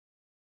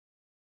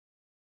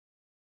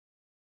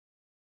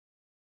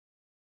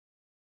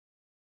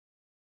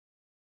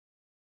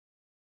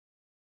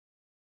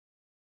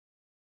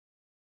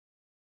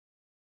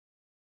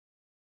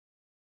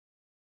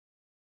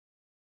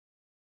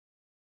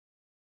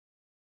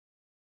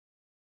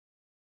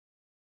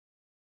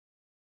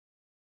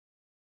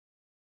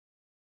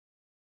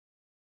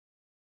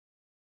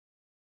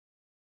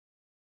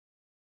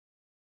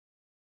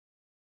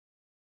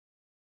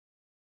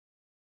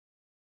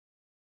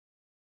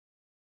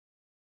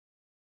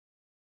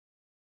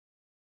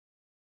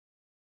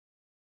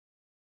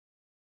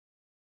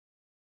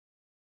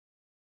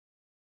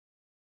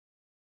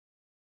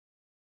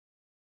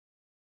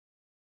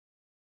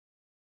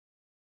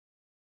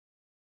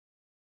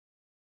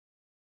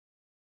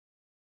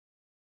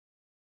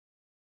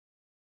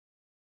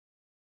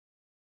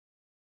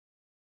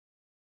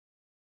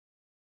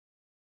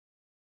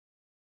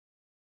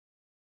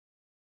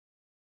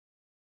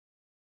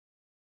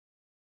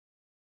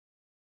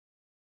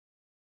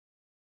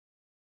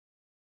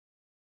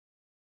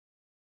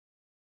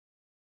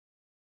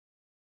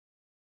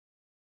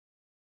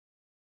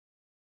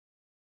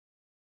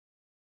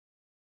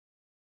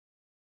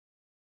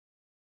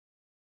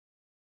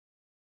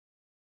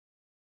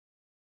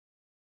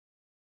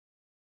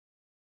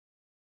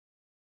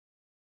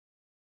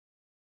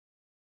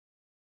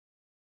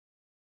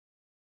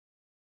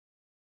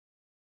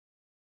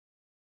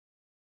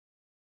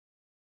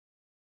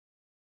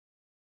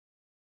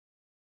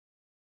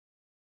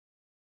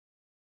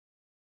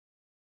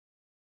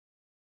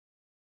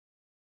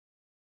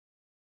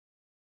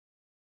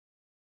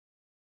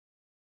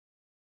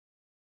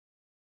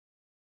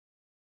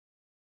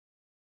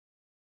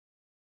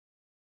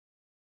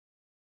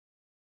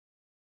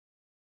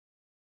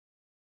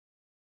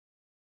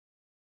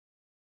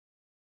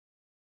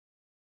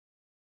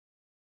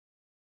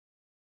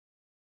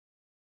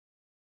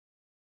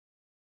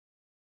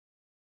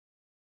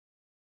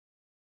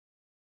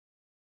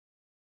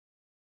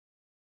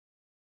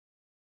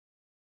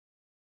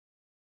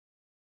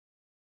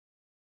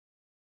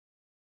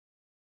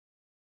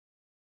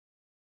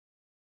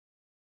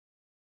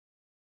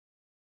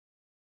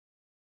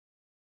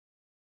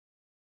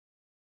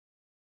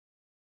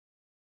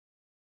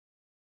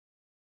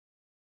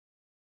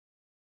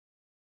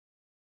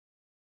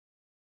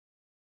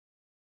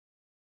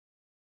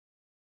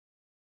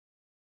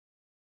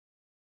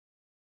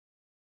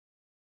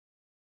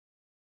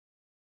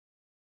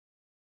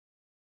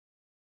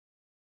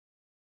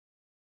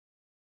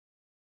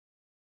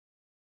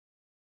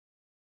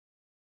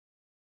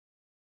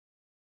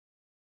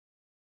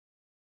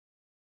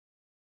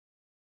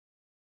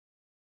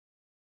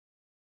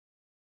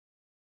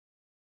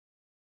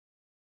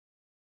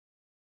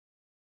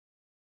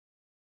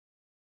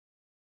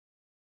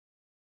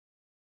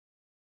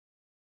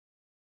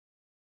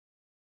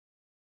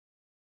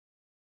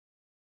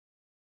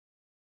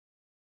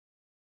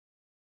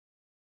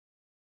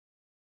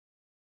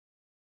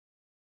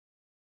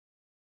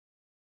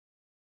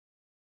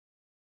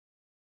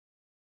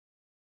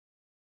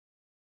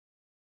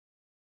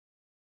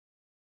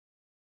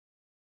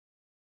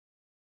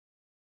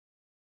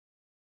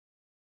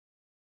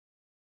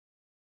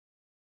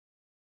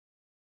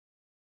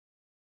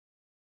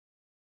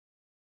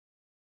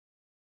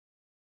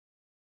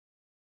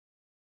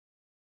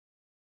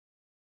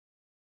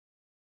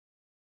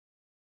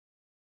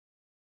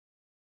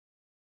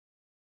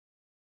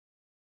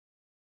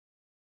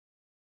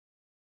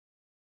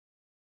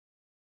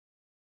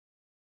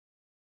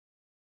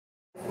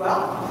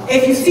Well,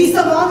 if you see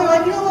someone, they're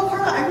like, you know what,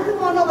 Carla, I really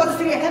want to know about the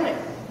city of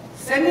Hemet.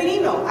 Send me an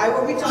email. I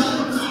will reach out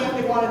to them to see if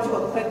they want to do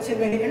a quick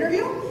 10-minute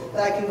interview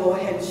that I can go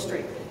ahead and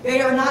straight. They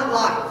are not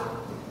live.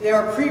 They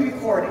are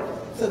pre-recorded.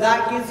 So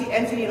that gives the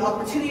entity an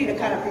opportunity to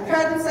kind of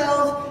prepare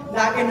themselves,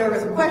 not get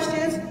nervous with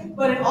questions,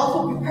 but it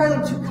also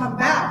prepares them to come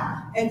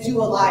back and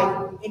do a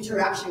live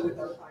interaction with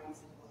our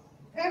clients.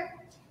 Okay?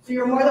 So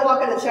you're more than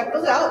welcome to check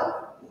those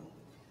out.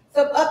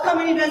 Some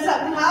upcoming events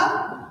that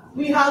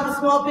we have the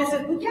Small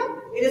Business Bootcamp.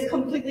 It is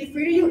completely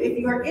free to you if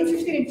you are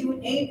interested in doing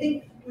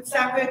anything with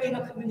San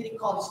Bernardino Community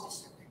College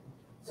District.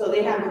 So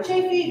they have the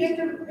Chafee,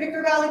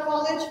 Victor Valley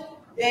College.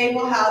 They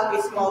will have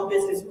a Small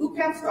Business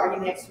Bootcamp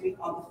starting next week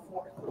on the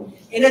 4th.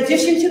 In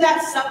addition to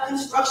that, some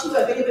construction,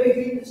 so if anybody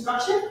doing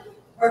construction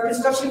or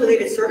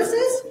construction-related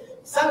services,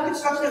 some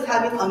construction is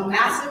having a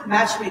massive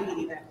matchmaking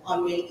event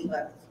on May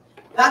 11th.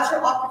 That's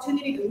your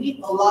opportunity to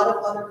meet a lot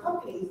of other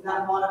companies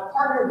that want to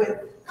partner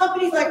with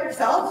companies like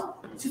yourselves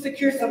to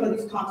secure some of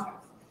these contracts.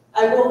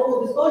 I will,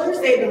 full disclosure,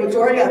 say the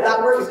majority of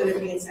that work is going to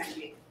be in San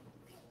Diego.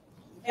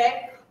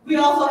 Okay? We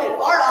also, in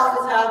our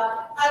office,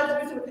 have a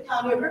division with the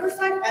County of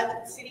Riverside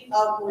and the City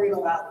of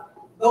Moreno Valley.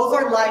 Those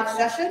are live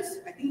sessions.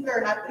 I think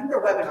they're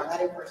webinar,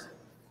 not in person.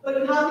 But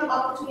you have the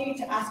opportunity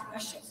to ask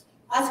questions.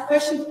 Ask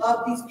questions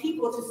of these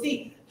people to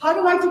see, how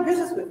do I do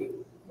business with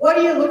you? What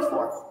do you look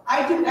for?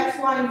 I do X,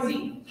 Y, and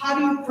Z. How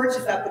do you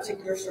purchase that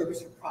particular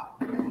service or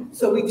product?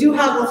 So we do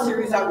have those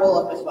series that roll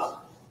up as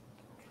well.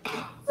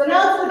 So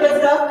now to the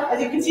good stuff.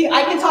 As you can see,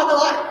 I can talk a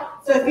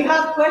lot. So if you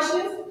have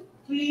questions,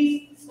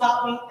 please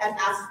stop me and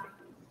ask me.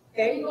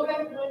 Okay? Go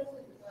ahead.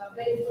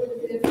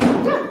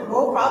 Yeah,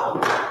 no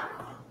problem.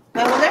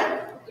 That one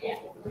there? Yeah.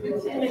 We're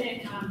doing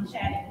 10-minute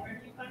chatting.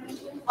 Where do you find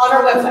this? On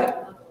our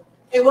website.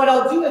 And what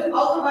I'll do is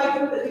I'll provide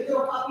you with a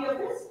digital copy of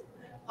this.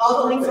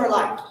 All the links are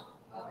live.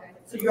 Okay.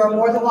 So you're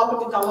more than welcome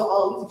to download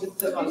all of these. Just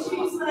click on Can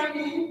you sign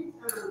in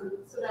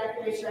so that I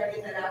can make sure I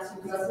get that out to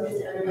you? Because I'll send it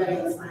to everybody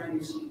on the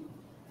sign-in sheet.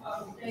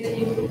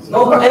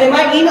 No problem. And in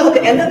my email at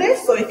the end of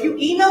this, so if you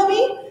email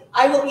me,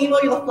 I will email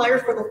you the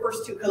flyers for the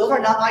first two, because those are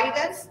not my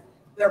events.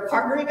 They're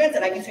partner events,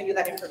 and I can send you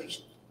that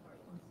information.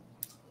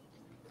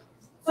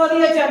 So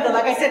the agenda,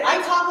 like I said,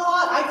 I talk a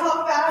lot, I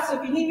talk fast,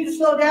 so if you need me to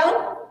slow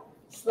down,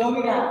 slow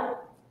me down.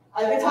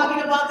 I've been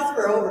talking about this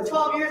for over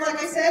 12 years, like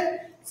I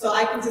said, so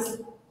I can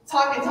just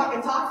talk and talk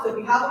and talk. So if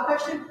you have a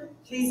question,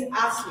 please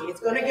ask me. It's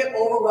going to get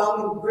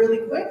overwhelming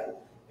really quick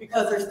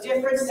because there's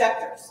different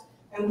sectors,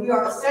 and we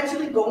are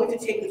essentially going to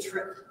take a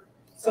trip.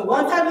 So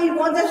once I leave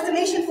one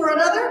destination for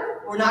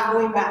another, we're not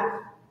going back.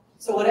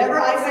 So whatever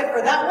I said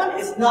for that one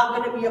is not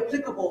going to be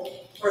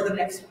applicable for the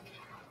next one,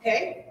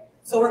 okay?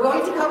 So we're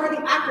going to cover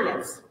the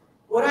acronyms.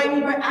 What do I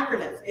mean by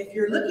acronyms? If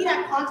you're looking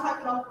at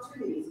contracting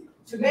opportunities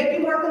to make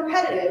you more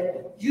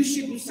competitive, you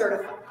should be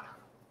certified.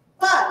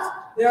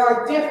 But there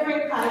are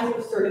different kinds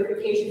of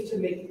certifications to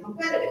make you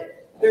competitive.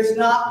 There's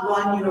not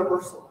one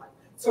universal one.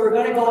 So we're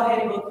going to go ahead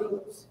and go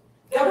through those.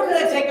 Then we're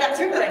going to take that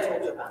trip that I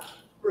told you about.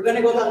 We're going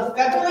to go down the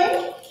federal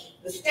lane,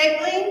 the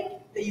state lane,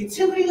 the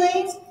utility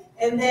lanes,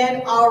 and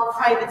then our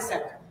private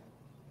sector.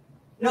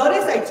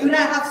 Notice I do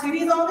not have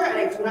cities on there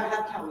and I do not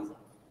have counties on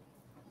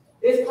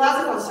there. This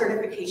class is on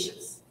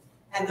certifications.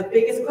 And the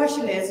biggest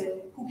question is,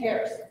 who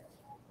cares?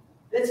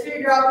 Let's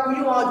figure out who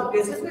you want to do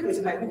business with, which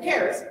is like, who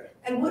cares?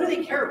 And what do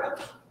they care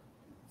about?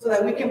 So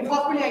that we can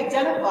properly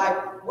identify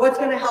what's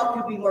going to help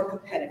you be more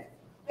competitive.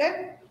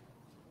 Okay?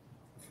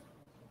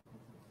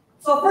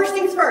 So first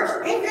things first,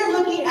 if you're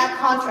looking at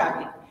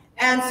contracting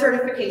and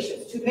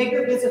certifications to make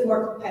your business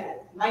more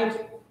competitive, mind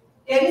you,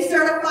 getting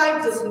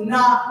certified does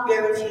not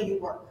guarantee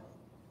you work.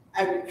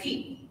 I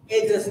repeat,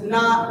 it does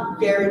not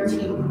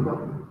guarantee you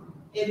work.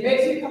 It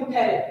makes you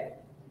competitive.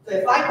 So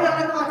if I put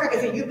on a contract, I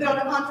say you put on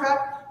a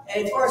contract,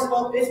 and it's for a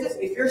small business,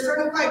 if you're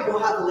certified, you'll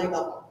have the leg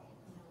up.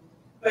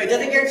 But it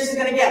doesn't guarantee she's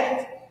going to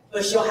get it,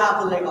 but she'll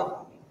have the leg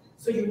up.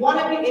 So you want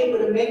to be able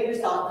to make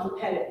yourself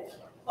competitive.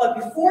 But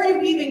before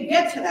you even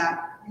get to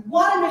that, you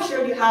want to make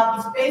sure you have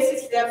these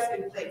basic steps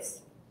in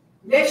place.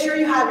 Make sure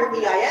you have your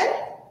EIN,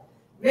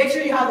 make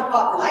sure you have the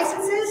proper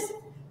licenses,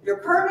 your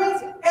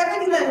permits,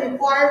 everything that is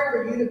required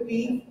for you to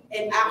be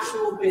an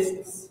actual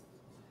business.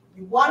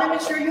 You want to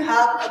make sure you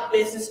have a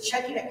business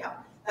checking account.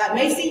 That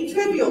may seem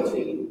trivial to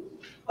you,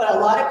 but a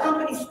lot of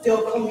companies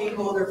still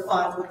commingle their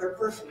funds with their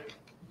personal.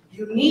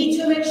 You need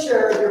to make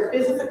sure your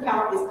business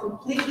account is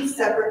completely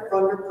separate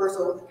from your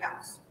personal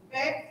accounts,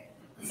 okay?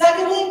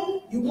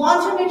 Secondly, you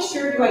want to make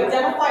sure you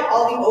identify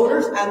all the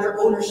owners and their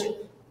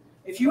ownership.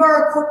 If you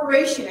are a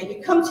corporation and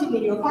you come to me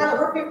and you're part of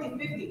over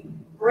 50-50,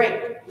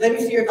 great, let me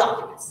see your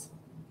documents.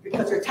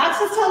 Because your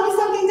taxes tell me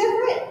something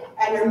different,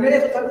 and your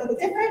minutes tell me something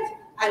different,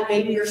 and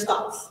maybe your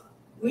stocks.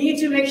 We need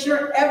to make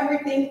sure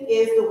everything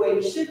is the way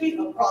it should be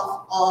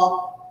across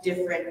all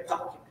different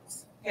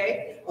documents,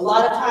 okay? A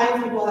lot of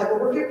times people are like, well,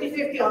 we're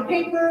 50-50 on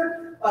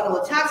paper, but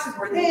all the taxes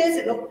were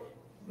this, and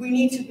we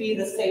need to be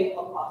the same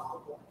across the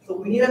board. So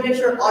we need to make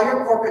sure all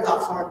your corporate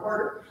docs are in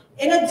order.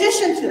 In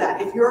addition to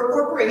that, if you're a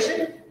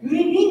corporation, you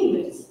need meeting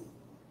minutes.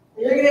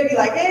 And you're gonna be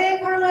like, hey,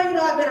 Carla,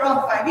 I've been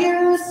around for 5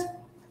 years,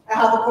 I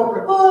have a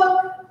corporate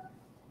book,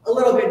 a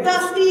little bit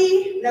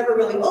dusty, never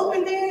really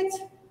opened it.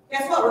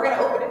 Guess what? We're going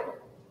to open it.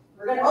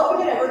 We're going to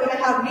open it and we're going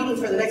to have meetings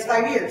for the next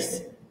 5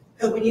 years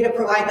because we need to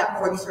provide that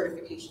for these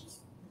certifications.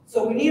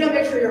 So we need to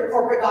make sure your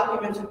corporate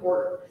documents in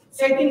order.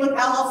 Same thing with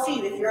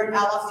LLC. If you're an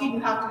LLC, you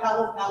have to have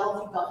those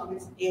LLC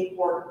documents in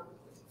order.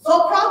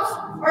 Sole props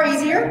are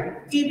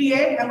easier,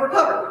 DBA, and we're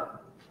covered.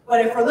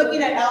 But if we're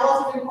looking at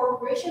LLCs and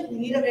corporations, we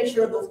need to make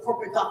sure those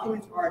corporate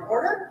documents are in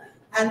order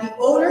and the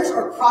owners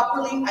are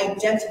properly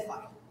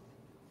identified.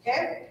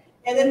 Okay?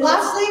 And then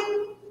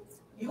lastly,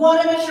 you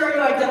want to make sure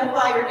you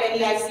identify your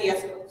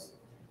NEICS codes.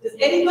 Does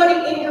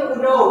anybody in here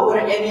know what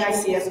an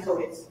NEICS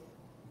code is?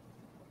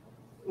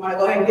 You want to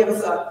go ahead and give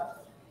us a...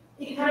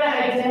 It kind of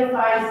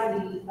identifies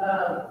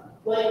the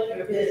what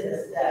your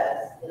business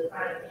does, the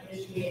kind of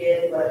industry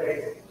it is, whether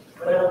it's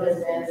oil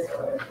business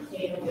or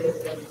cable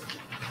business,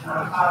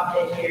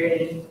 profit,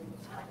 charity.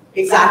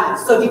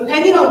 Exactly. So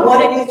depending on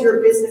what it is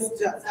your business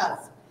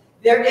does,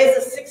 there is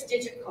a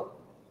 6-digit code.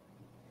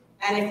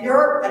 And if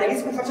you're, and I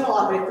use construction a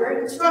lot, but if you're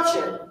in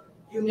construction,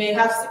 you may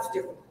have 6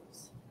 different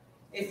codes.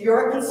 If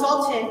you're a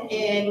consultant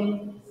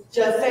in,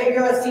 just say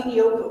you're a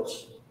CEO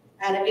coach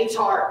and an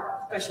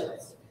HR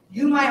specialist,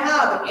 you might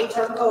have an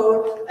HR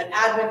code, an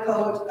admin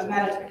code, a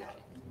management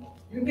code.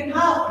 You can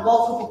have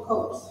multiple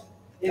codes.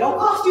 They don't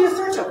cost you to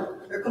search them.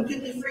 They're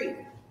completely free.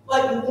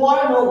 But you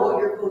want to know what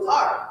your codes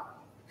are.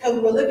 Because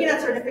when we're looking at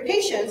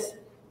certifications,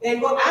 they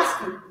will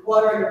ask you,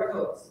 what are your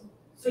codes?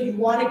 So you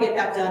want to get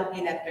that done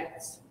in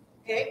advance.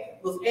 Okay?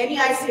 Those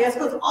NEICS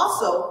codes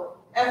also,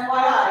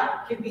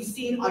 FYI, can be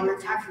seen on your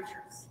tax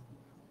returns.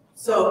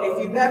 So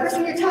if you've never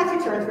seen your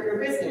tax returns for your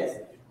business,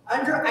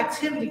 under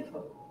activity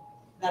code,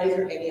 that is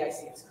your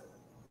NEICS code.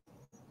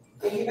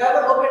 If you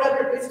ever open up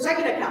your business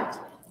checking account,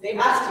 they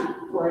ask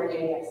you for an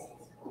NEICS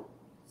code.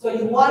 So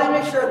you want to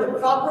make sure the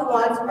proper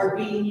ones are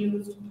being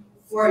used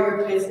for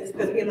your business,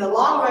 because in the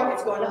long run,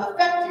 it's going to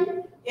affect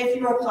you if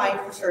you're applying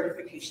for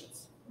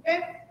certifications.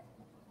 Okay?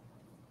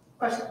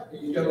 Question?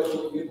 You know where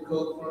you get the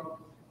code from?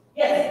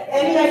 Yes,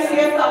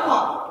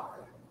 NEICS.com.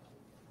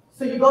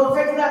 So you go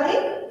straight to that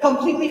link,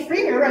 completely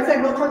free. Remember I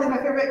said no is my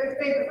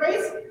favorite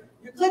phrase?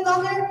 You click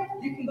on there,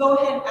 you can go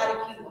ahead and add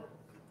a keyword.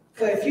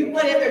 So if you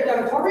put in their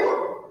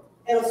territorial,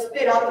 it'll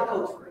spit out the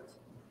codes for it.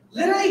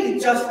 Literally, you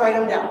just write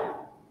them down,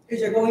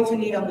 because you're going to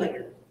need them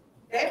later.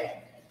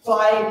 Okay? So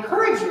I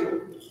encourage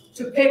you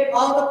to pick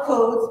all the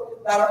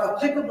codes that are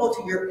applicable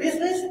to your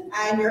business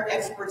and your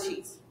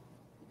expertise.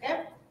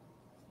 Okay?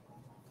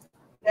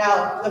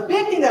 Now, the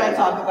big thing that I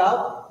talk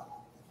about,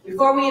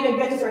 before we even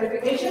get to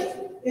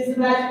certifications, is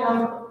the magic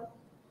number.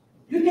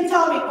 You can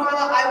tell me,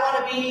 Carla, I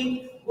want to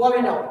be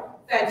woman-owned.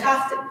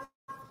 Fantastic.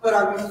 But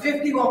are we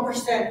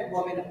 51%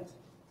 woman-owned?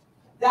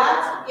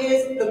 That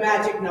is the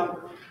magic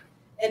number.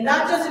 And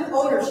not just in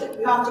ownership.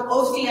 You have to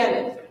OCN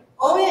it.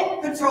 Own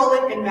it, control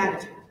it, and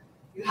manage it.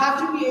 You have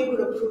to be able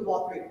to prove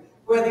all three.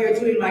 Whether you're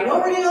doing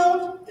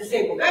minority-owned,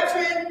 disabled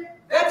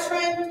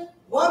veteran,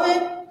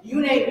 woman,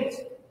 you name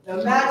it.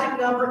 The magic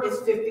number is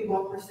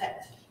 51%.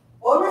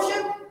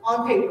 Ownership,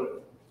 on paper.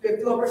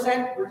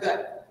 51%, we're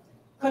good.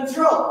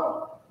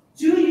 Control.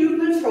 Do you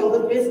control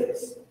the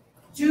business?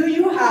 Do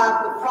you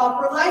have the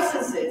proper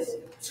licenses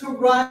to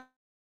run?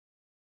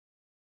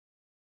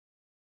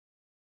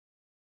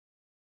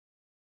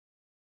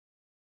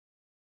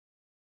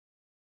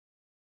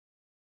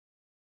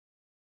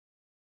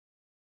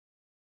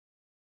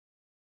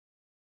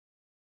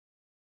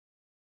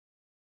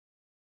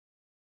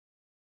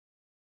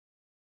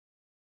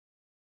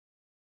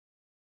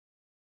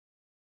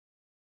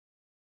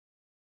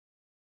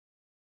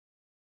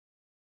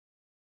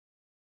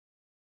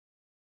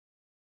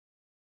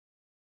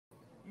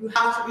 You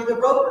have to be the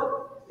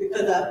broker,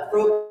 because the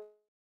broker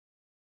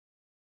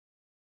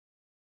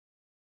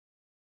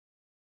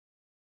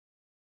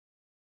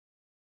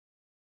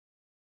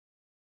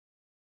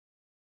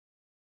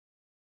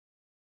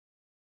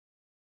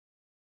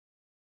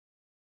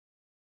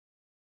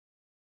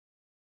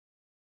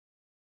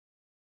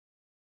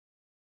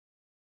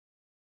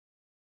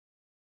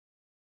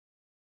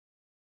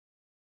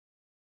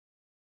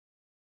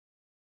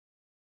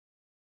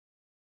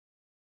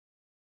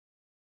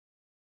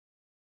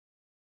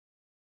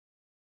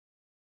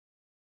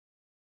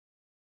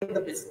in the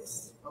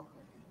business.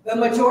 The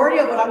majority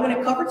of what I'm going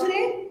to cover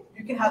today,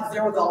 you can have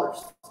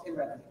 $0 in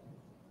revenue.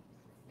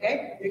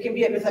 Okay? You can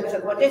be at business, like I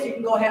said, one day, so you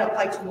can go ahead and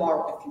apply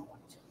tomorrow if you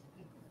want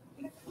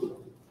to.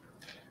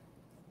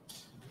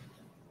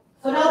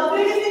 So now the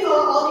biggest thing are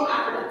all the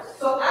acronyms.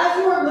 So as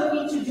you are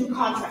looking to do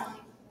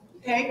contracting,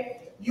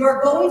 okay,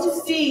 you're going to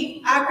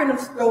see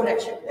acronyms thrown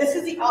at you. This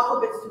is the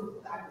alphabet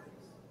soup of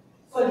acronyms.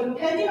 So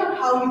depending on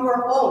how you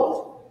are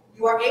owned,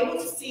 you are able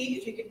to see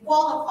if you can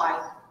qualify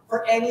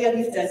for any of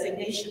these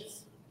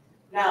designations.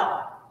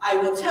 Now, I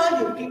will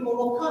tell you, people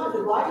will come and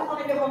say, why do you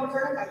want to get home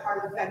return? I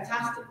heard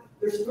fantastic.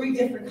 There's 3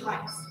 different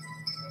kinds.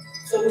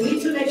 So we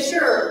need to make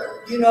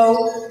sure you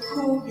know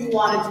who you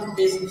want to do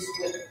business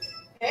with.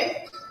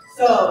 Okay?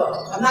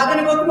 So I'm not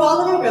going to go through all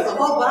of them, there's a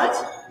whole bunch,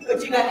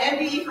 but you got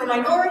MBE for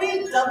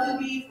minority,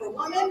 WBE for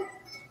woman,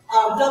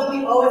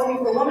 WOSB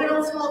for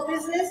women-owned small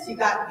business. You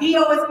got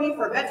VOSB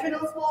for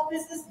veteran-owned small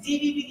business,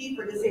 DBBE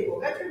for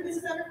disabled veteran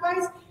business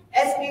enterprise,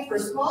 SB for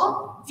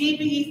small,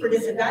 DBE for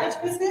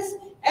disadvantaged business,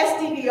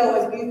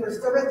 SDVOSB for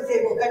service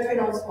disabled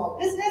veteran-owned small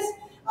business,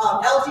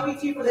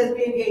 LGBT for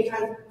lesbian, gay,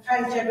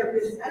 transgender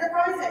business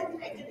enterprise. I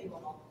think I did name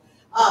them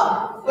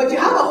all. But you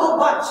have a whole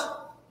bunch.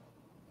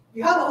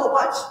 You have a whole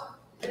bunch.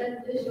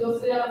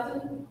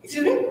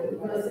 Excuse me?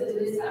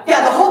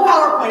 Yeah, the whole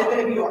PowerPoint is going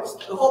to be yours.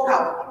 The whole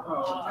PowerPoint.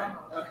 Oh,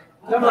 okay.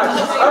 No. The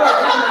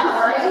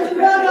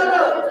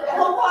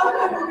whole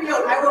PowerPoint will be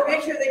yours. I will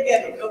make sure they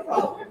get it. No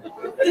problem.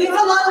 It's a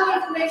lot of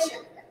information.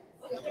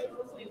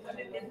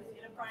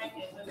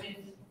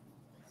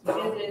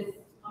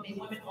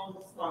 Women-owned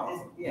small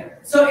business. Yeah,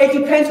 So it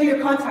depends who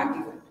you're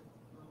contracting with,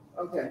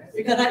 okay.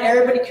 because not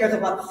everybody cares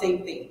about the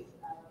same thing.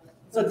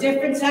 So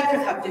different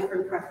sectors have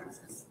different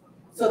preferences.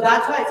 So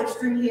that's why it's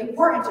extremely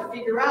important to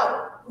figure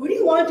out who do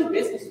you want to do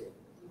business with.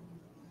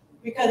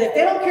 Because if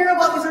they don't care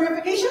about the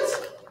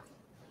certifications,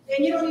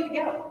 then you don't need to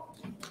get them.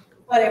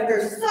 But if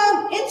there's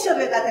some inch of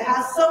it that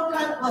has some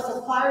kind of a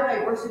supplier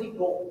diversity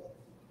goal,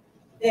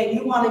 then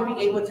you want to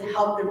be able to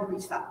help them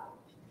reach that.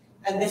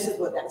 And this is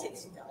what that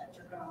takes you down that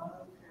journey.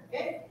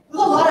 Okay?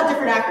 There's a lot of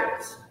different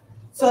acronyms.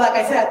 So like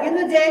I said, at the end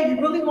of the day,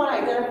 you really want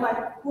to identify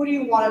who do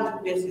you want to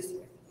do business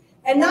with.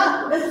 And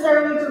not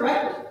necessarily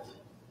directly.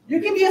 You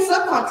can be a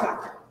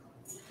subcontractor.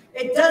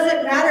 It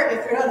doesn't matter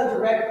if you're not a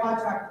direct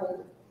contract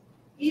holder.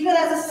 Even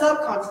as a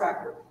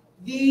subcontractor,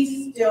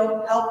 these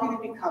still help you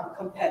to become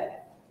competitive.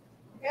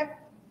 Okay?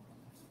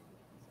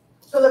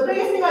 So the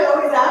biggest thing I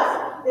always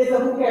ask is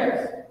who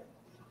cares?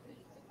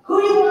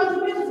 Who do you want to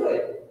do business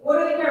with? What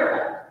do they care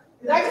about?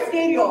 Because I just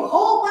gave you a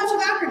whole bunch of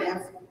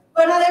acronyms,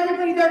 but not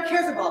everybody there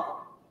cares about them.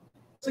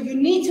 So you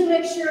need to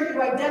make sure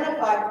you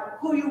identify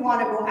who you want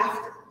to go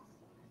after.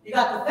 You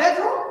got the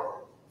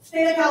federal,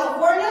 state of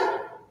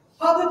California,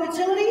 public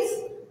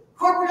utilities,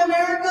 corporate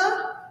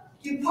America,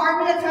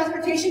 Department of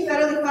Transportation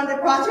federally funded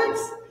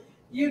projects,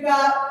 you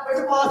got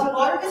Metropolitan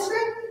Water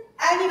District,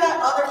 and you got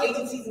other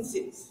agencies and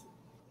cities.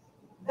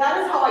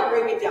 That is how I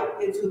break it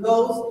down into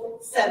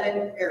those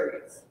 7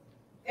 areas.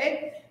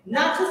 Okay?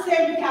 Not to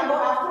say you can't go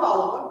after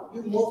all of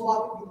them, you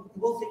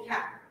mostly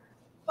can.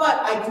 But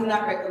I do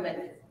not recommend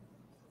it.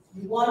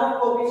 You want to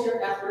focus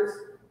your efforts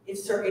in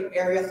certain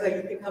areas so that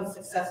you become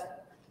successful.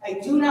 I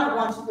do not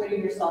want you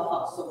putting yourself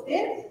out so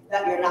thin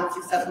that you're not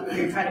successful when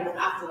you're trying to go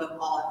after them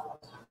all at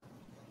once.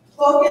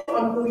 Focus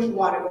on who you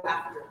want to go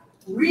after.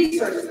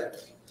 Research them.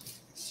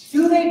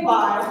 Do they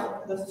buy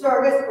the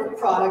service or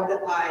product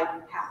that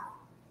I have?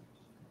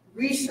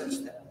 Research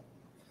them.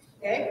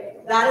 Okay?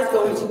 That is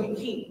going to be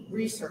key.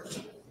 Research.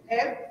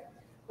 Okay?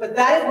 But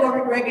that is where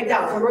we break it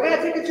down. So we're going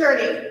to take a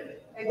journey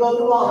and go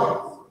through all of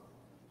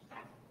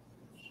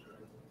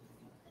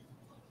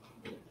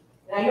this.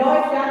 And I know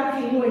I stand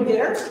between you and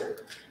dinner,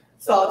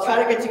 so I'll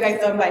try to get you guys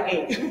done by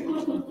 8. So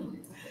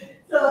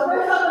the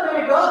first time we're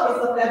going to go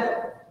is the federal.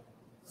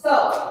 So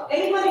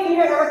anybody in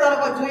here ever thought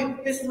about doing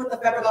business with the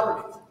federal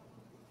government?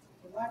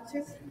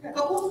 A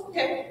couple?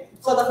 Okay.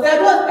 So the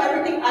federal is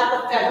everything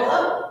at the federal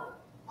level.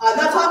 I'm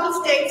not talking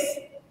states.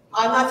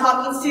 I'm not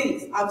talking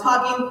cities. I'm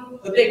talking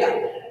the big guy.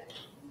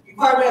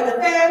 Department of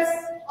Defense,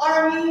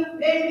 Army,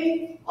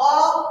 Navy,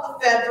 all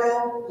the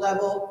federal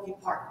level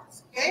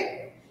departments.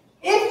 Okay?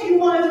 If you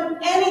want to do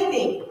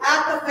anything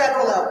at the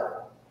federal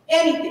level,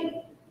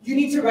 anything, you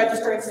need to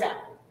register in SAM.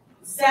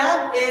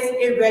 SAM is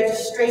a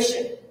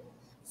registration.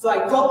 So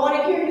I don't want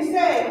to hear you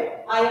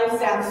say, I am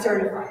SAM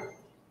certified.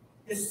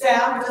 The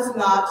SAM does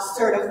not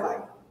certify.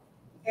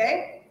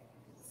 Okay?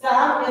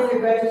 SAM is a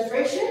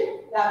registration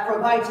that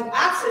provides you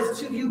access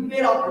to new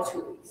bid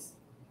opportunities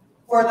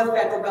for the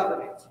federal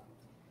government.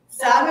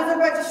 SAM is a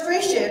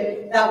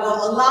registration that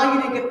will allow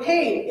you to get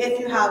paid if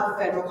you have a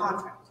federal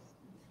contract.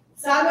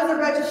 SAM is a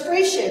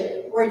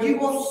registration where you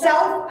will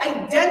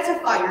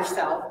self-identify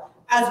yourself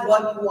as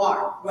what you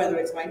are, whether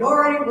it's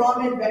minority,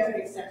 woman,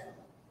 veteran, etc.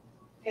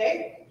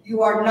 Okay?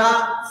 You are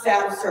not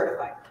SAM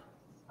certified.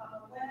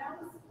 When I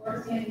was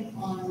working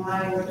on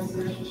my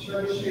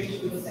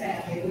registration with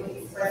SAM, they would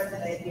express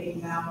that they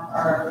now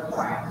are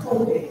requiring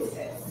COVID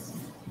tests.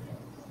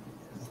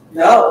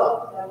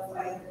 No. That was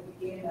like the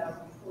beginning of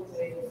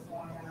COVID was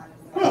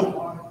going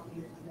on.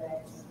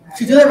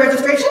 To do the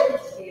registration?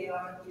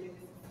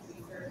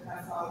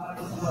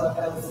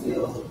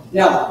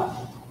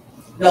 No.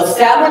 No,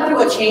 SAM went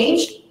through a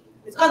change.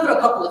 It's gone through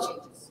a couple of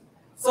changes.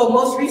 So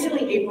most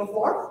recently, April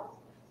 4th,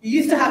 you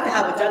used to have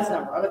a DUNS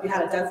number. I don't know if you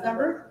had a DUNS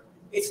number.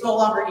 It's no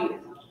longer needed.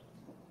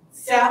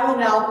 SAM will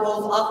now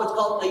roll off what's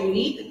called a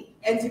unique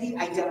entity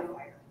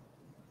identifier.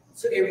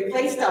 So it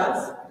replaced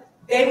DUNS.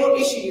 They will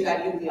issue you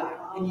that UBI.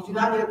 And you do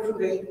not need to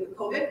prove anything with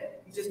COVID.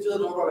 You just do a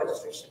normal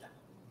registration now.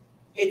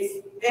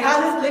 It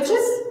has its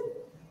glitches.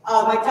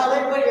 I tell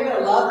everybody you're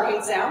going to love or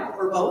hate SAM,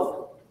 or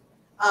both.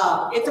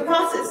 It's a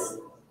process.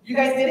 You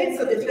guys did it,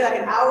 so did you do like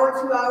an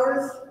hour, 2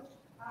 hours?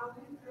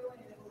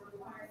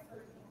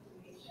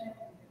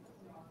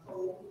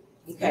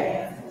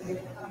 Okay.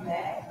 Come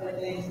back,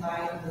 but then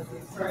by this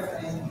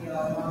person,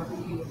 want to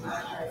use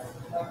contracts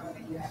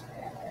government, you have to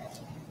have that.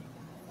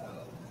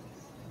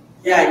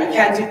 Yeah, you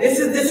can't do, this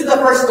is the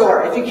first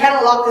door. If you can't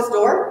unlock this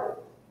door,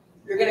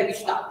 you're gonna be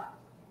stuck,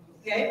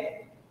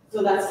 okay?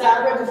 So that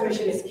SAT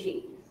registration is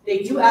key. They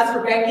do ask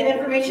for banking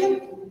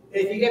information.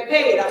 If you get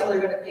paid, that's what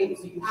they're gonna pay you,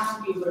 so you have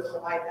to be able to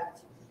provide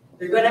that.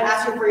 They're gonna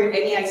ask you for your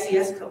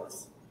NEICS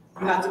codes.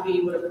 You have to be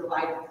able to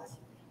provide that.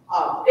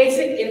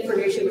 Basic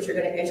information which you're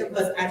gonna enter,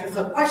 plus answer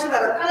some questions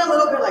that are kind of a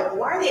little bit like,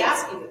 why are they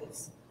asking you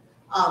this?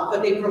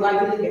 But they provide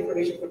you the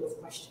information for those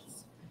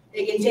questions.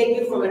 It can take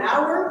you from an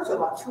hour to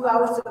about 2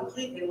 hours to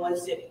complete in one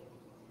sitting.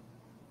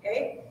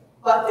 Okay?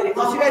 But did it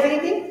cost you guys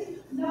anything?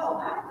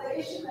 No, the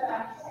issue that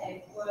I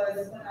had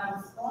was when I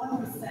was going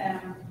with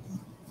Sam.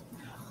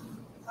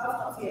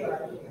 Okay,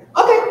 right here.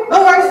 Okay,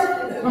 no worries.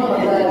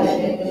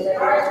 I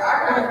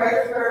got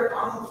registered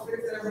almost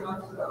 6-7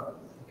 months ago.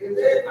 Is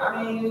there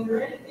anything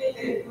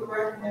that you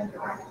recommend that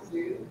I can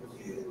do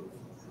to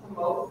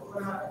promote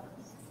my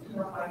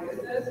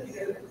business?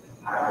 Because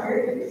I don't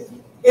hear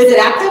anything. Is it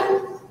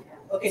active?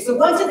 Okay, so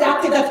once it's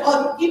active, that's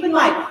all. Keep in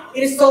mind,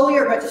 it is solely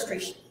a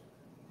registration.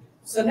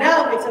 So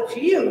now it's up to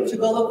you to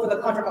go look for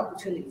the contract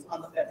opportunities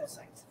on the federal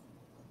site.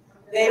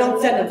 They don't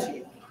send them to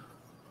you.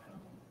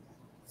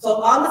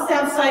 So on the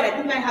SAM site, I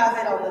think I have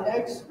it on the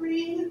next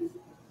screen.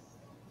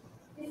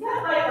 Is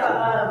that like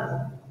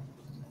a,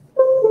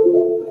 I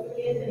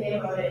forget the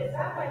name of it, is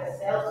that like a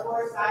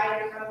Salesforce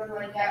site or something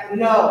like that?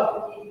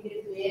 No. You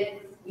get the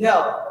bids?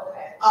 No.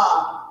 Okay.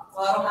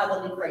 Well, I don't have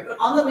the link right, but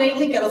on the main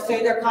link, it'll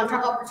say their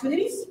contract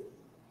opportunities,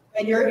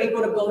 and you're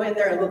able to go in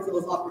there and look for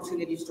those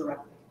opportunities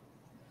directly.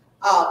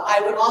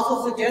 I would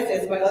also suggest,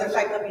 as my other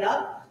site coming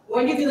up,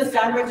 when you do the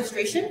SAM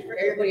registration for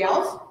everybody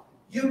else,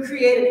 you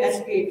create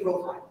an SBA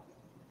profile.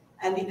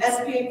 And the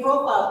SBA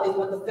profile is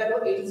what the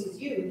federal agencies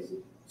use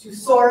to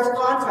source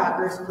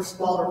contractors for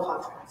smaller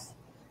contracts.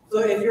 So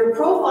if your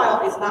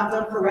profile is not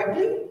done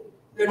correctly,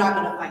 they're not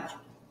going to find you.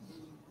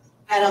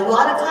 And a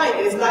lot of times,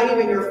 it's not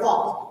even your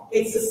fault.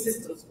 It's the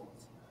system's fault.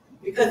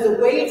 Because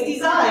the way it's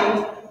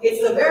designed,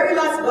 it's the very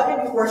last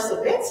button before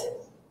submit.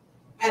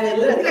 And then,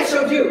 I think I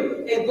showed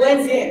you, it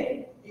blends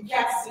in. You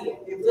can't see it.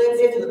 It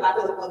blends into the back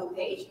of the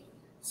page.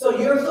 So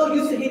you're so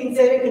used to hitting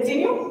save and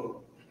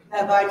continue,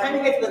 that by the time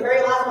you get to the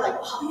very last one, like,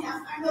 oh yeah,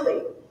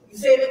 finally. You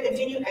save and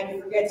continue, and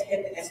you forget to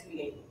hit the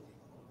SBA.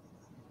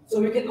 So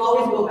we can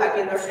always go back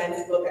in there and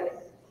just look at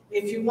it.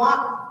 If you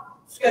want,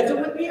 schedule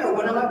with me or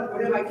one of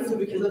my teams so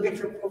we can look at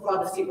your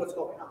profile to see what's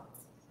going on.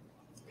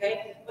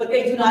 Okay? But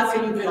they do not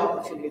send you good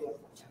opportunities,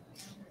 unfortunately.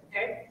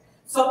 Okay?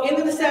 So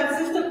into the SAM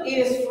system, it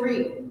is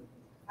free.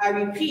 I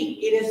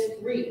repeat, it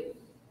is free.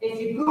 If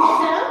you Google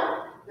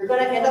SAM, you're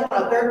going to end up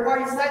on a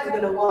third-party site. They're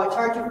going to want to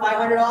charge you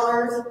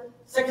 $500,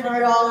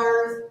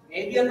 $600,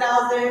 maybe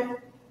 $1,000.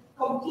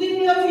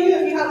 Completely up to you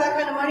if you have that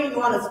kind of money and you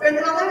want to spend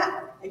it on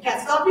that. It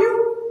can't stop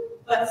you.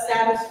 But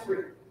SAM is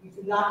free. You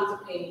do not need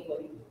to pay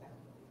anybody to do that.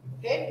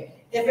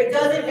 Okay? If it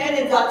doesn't end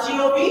in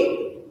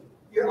 .gov,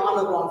 you're on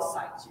the wrong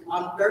site. You're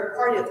on a third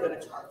party that's going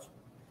to charge you.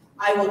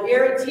 I will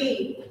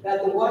guarantee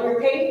that the one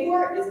you're paying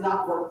for is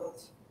not worth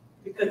it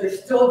because you're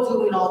still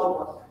doing all the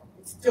work.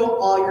 It's still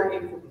all your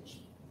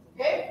information.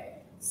 Okay?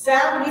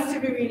 SAM needs to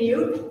be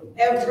renewed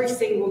every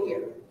single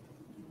year.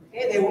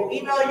 Okay? They will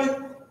email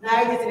you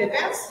 9 days in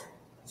advance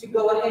to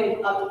go ahead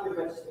and update your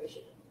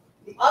registration.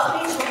 The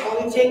updates will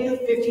only take you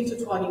 15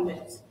 to 20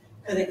 minutes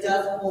because it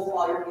does hold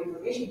all your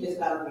information. You just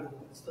got to read it.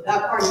 So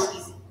that part is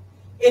easy.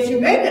 If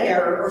you make an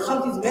error or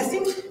something's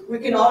missing, we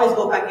can always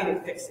go back in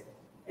and fix it.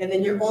 And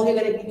then you're only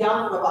going to be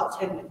down for about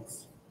 10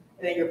 minutes.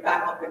 And then you're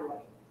back up and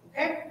running.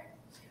 Okay?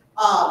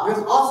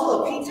 There's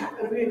also a PTAC. I don't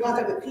know if you're in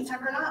contact with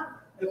PTAC or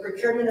not. The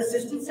Procurement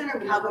Assistance Center,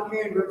 we have one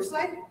here in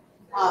Riverside.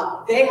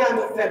 They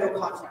handle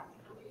federal contracting.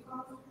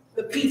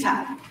 The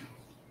PTAC.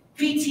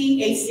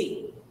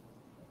 PTAC.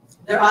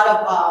 They're out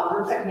of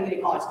Riverside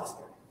Community College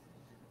District.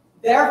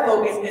 Their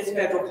focus is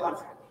federal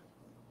contracting.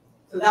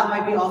 So that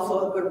might be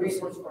also a good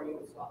resource for you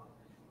as well.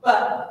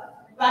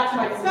 But back to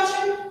my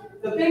discussion,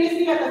 the biggest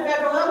thing at the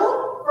federal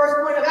level, first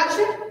point of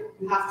action,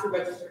 you have to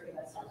register in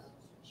that SAM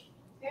registration.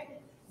 Okay?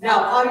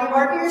 Now, how do you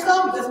market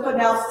yourself? You just put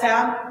now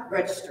SAM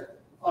register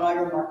on all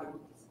your marketing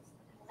pieces.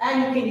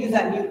 And you can use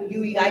that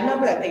new UEI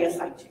number that they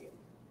assign to you.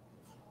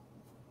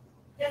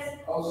 Yes?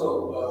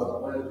 Also,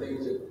 one of the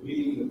things that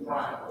leading the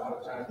prime, a lot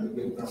of times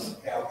we get from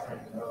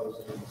Caltrans and others,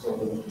 so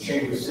the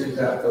chamber sends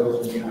out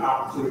those and the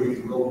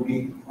opportunity to go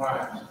meet the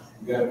primes.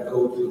 You got to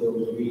go to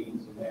those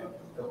meetings and that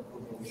help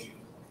promotion.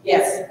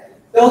 Yes,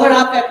 those are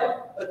not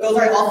federal, but those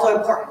are also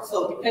important.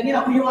 So depending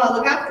on who you want to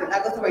look after,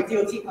 that goes to my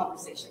DOT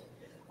conversation.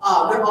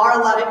 There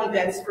are a lot of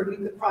events for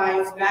Meet the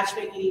Primes,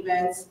 matchmaking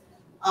events.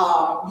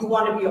 You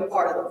want to be a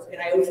part of those.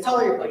 And I always tell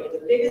everybody,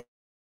 the biggest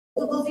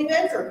of those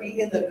events or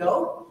be in the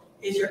know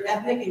is your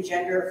ethnic and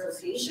gender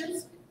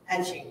associations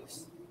and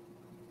chambers.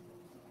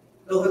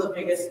 Those are the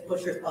biggest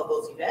pushers of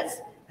those events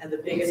and the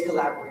biggest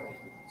collaborators.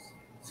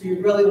 So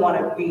you really want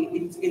to be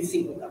in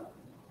sync with them.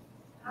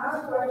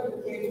 How important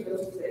is getting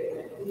those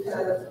statements?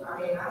 Because, I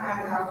mean, I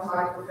have to have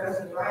my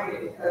professor write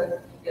it because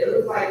it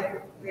looks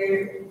like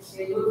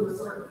they look a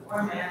certain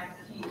format,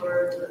 key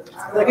keywords.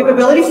 The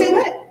capability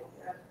statement?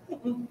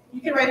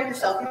 You can write it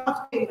yourself, you don't have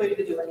to pay anybody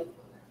to do it.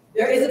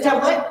 There is a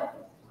template.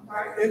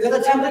 There's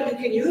a template you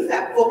can use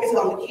that focuses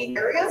on the key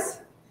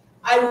areas.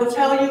 I will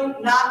tell you,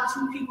 not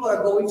two people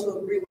are going to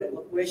agree with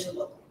what it should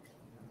look like.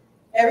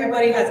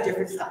 Everybody has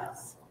different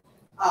styles.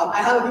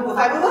 I have a group of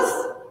 5 of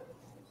us,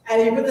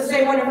 and if you put the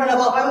same one in front of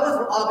all 5 of us,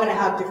 we're all going to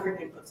have different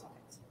inputs on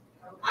it.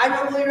 I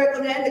normally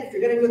recommend that if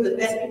you're going to do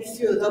the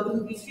SBDC or the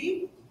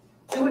WBC,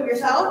 do it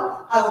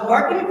yourself, have a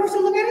marketing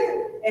person look at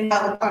it, and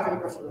have a marketing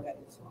person look at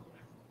it as well.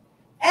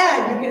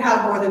 And you can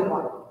have more than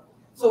one.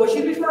 So what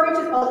she's referring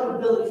to is called a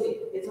capability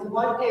statement. It's a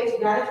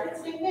one-page management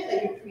statement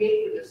that you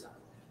create for yourself.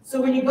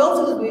 So when you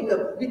go to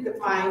meet the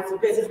clients, or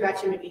business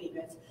matching and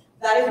events,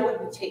 that is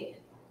what you take.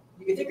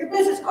 You can take your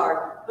business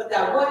card, but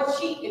that one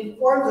sheet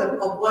informs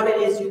them of what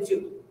it is you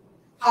do.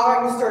 How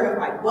are you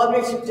certified? What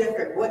makes you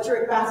different? What's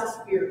your advanced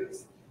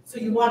experience? So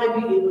you want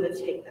to be able to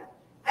take that.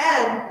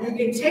 And you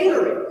can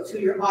tailor it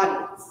to your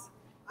audience.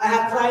 I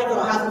have clients that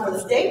will have them for the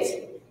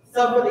state,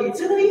 some for the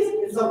utilities,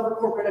 and some for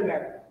corporate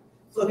America.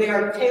 So they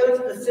are tailored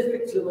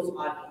specific to those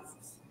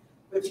audiences.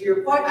 But to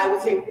your point, I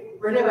would say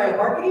run it by a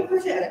marketing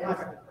person and a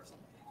contracting person,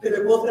 because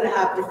they're both going to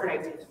have different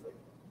ideas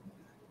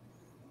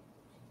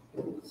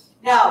for you.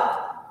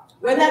 Now,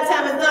 when that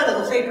time is done, as I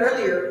was saying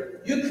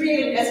earlier, you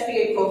create an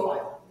SBA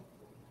profile.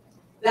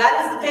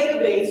 That is the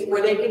database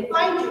where they can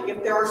find you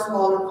if there are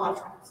smaller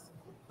contracts.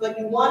 But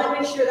you want to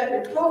make sure that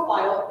your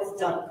profile is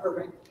done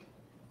correctly.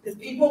 Because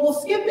people will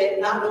skip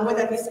it, not knowing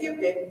that they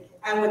skipped it,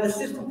 and when the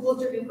system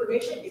pulls your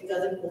information, it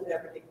doesn't pull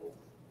everything over.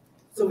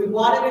 So we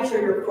want to make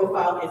sure your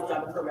profile is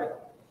done correctly.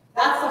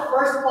 That's the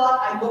first spot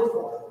I look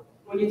for.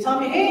 When you tell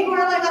me, hey,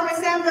 Carla, I got my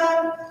SAM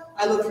done,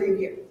 I look for you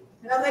here.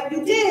 And I'm like,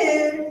 you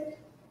did,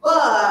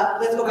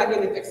 but let's go back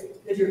in and fix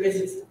it, because you're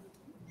missing stuff.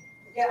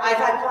 Okay, I've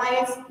had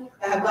clients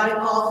that have gotten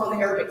calls from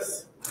the air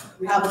base.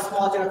 We have a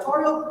small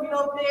janitorial,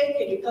 thing,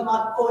 can you come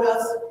out and quote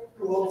us?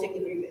 We're only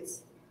taking 3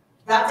 bids.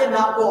 That did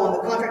not go on the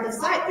contracting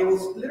site. It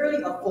was literally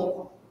a phone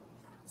call.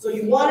 So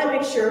you want to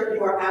make sure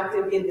you are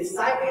active in this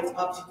site and it's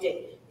up to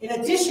date. In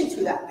addition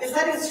to that, this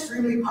site is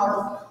extremely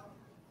powerful.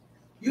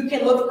 You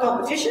can look for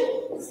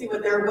competition, see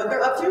what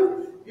they're up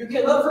to. You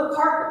can look for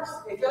partners.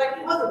 If you're like,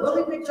 oh, a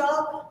really big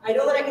job, I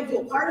know that I can do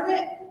a part of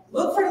it.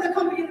 Look for the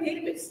company in the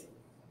database.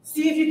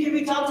 See if you can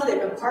reach out to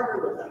them and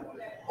partner with them.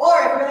 Or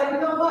if you're like, you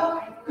know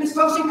what,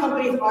 construction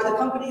companies are the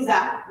companies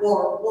that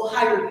will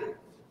hire you.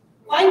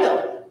 Find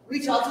them,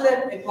 reach out to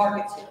them, and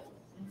market to them.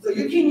 So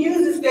you can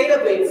use this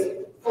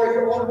database for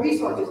your own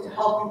resources to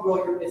help you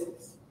grow your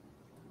business.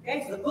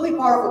 Okay, so it's a really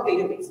powerful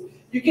database.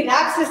 You can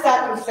access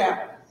that through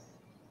SAM.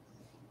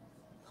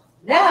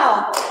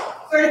 Now,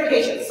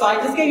 certifications. So I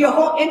just gave you a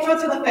whole intro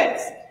to the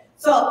feds.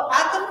 So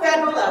at the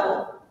federal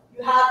level,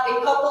 you have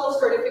a couple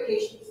of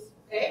certifications.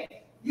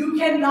 Okay, you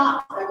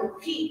cannot, I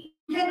repeat,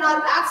 you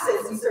cannot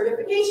access these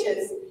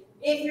certifications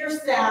if your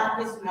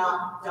SAM is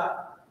not done.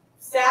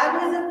 SAM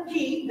is a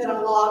key that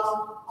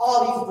unlocks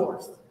all these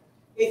doors.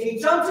 If you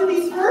jump to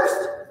these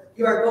first,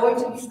 you are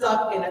going to be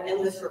stuck in an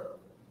endless circle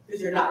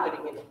because you're not going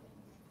to get it.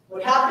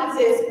 What happens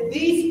is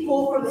these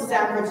pull from the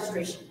SAM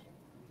registration.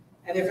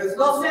 And if there's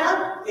no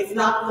SAM, it's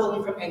not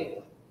pulling from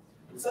anyone.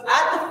 So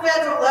at the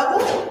federal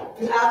level,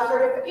 you have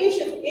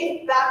certifications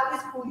if that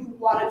is who you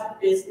want to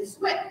do business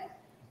with.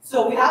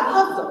 So we have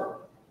HubZone.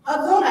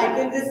 HubZone, I've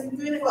been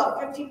doing it for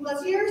about 15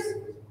 plus years.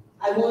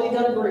 I've only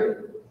done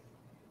 3.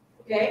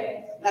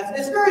 Okay? Not to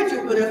discourage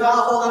you, but there's not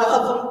a whole lot of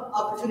HubZone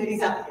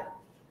opportunities out there.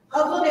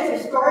 HubZone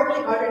is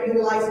historically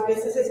underutilized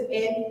businesses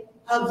in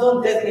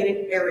HubZone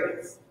designated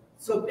areas.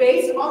 So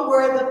based on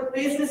where the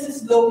business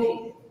is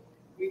located,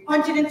 we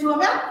punch it into a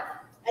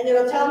map, and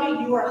it'll tell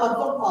me you are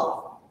HubZone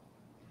qualified.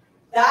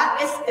 That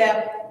is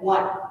step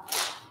 1.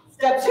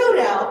 Step 2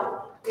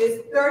 now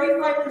is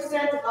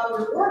 35% of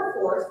your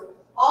workforce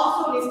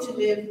also needs to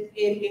live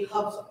in a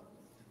HubZone.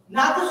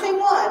 Not the same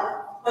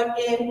one, but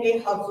in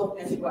a HubZone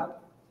as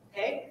well.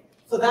 Okay?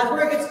 So that's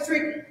where it gets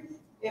tricky.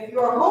 If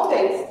you're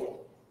home-based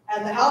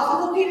and the house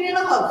is located in a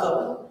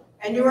HubZone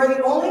and you are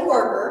the only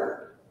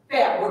worker,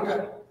 bam, we're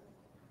good.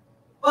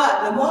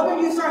 But the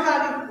moment you start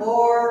having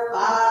 4,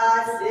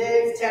 5,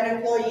 6, 10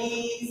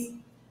 employees,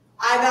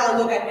 I gotta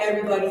look at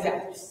everybody's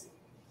address,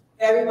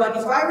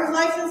 everybody's driver's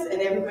license,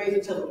 and everybody's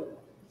utility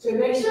to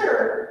make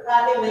sure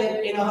that they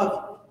live in a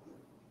HubZone.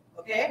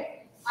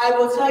 Okay? I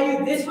will tell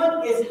you this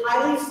one is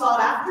highly sought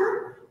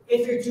after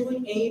if you're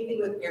doing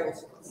anything with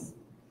aerospace.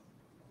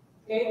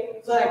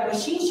 Okay? So like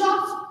machine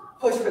shops,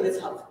 push for this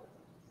HubZone.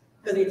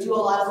 Because they do a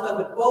lot of stuff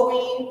with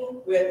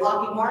Boeing, with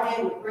Lockheed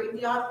Martin, with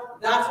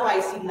Raytheon. That's why I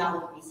see now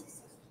with pieces.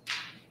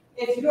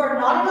 If you are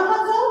not in a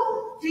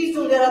HubZone, please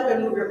don't get up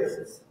and move your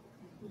business.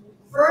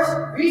 First,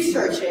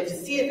 research it to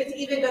see if it's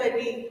even going to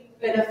be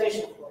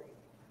beneficial for you.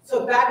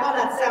 So back on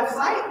that SAM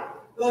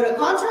site, go to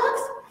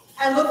contracts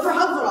and look for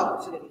HubZone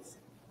opportunities.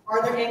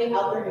 Are there any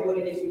out there in what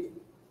it is you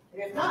do?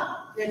 And if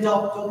not, then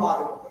don't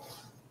bother with it.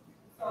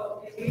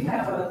 So if you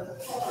have a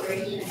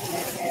corporation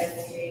that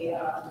has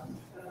a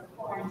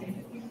foreign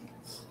entity,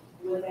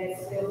 would would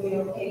that still be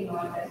okay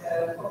on that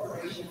the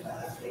corporations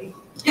out of state?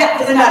 Yeah,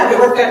 doesn't matter,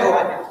 we're federal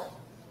right now.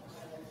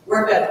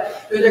 We're federal.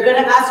 So they're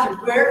gonna ask you,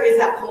 where is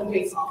that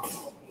home-based office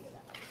located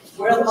at?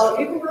 Where does all the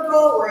paperwork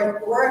go,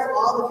 where is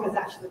all the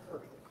transactions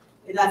occurring?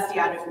 And that's the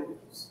address we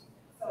use.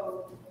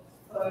 So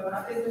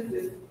my business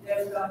is,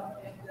 there's some,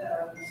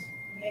 the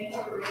main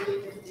corporation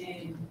is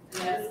in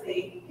another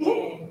state,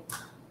 and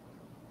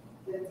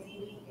the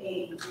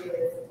DEA is,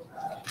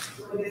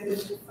 so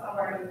this is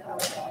somewhere in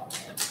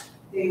California.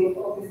 They will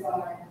focus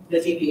on. The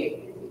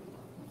TPA.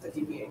 The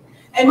TPA.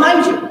 And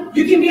mind you,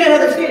 you can be in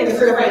another state and be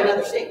certified in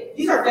another state.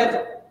 These are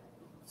federal.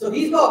 So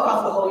these go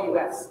across the whole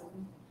US.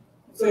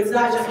 So it's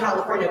not just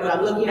California, but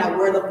I'm looking at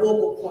where the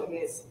focal point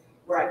is,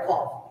 where I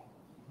call.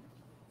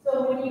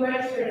 So when you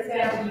register a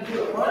SAM, you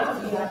do it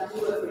once, you have to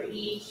do it for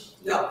each.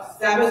 No,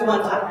 SAM is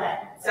one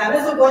time. SAM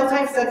is a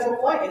one-time central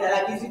point, and then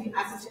that gives you the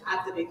access to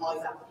activate all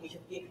these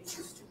applications if you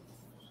choose to.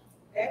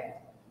 Okay?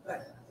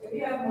 Good. If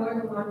you have more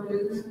than one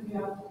business, you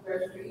have to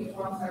register each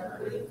one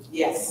separately.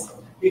 Yes,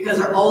 because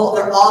they're all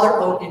their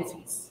own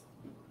entities.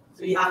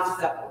 So you have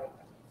to separate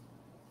them.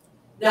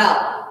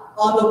 Now,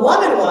 on the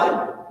woman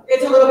one,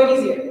 it's a little bit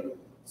easier.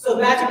 So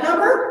magic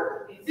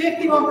number,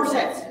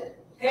 51%.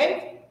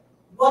 Okay?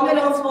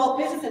 Woman-owned small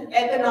business and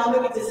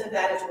economically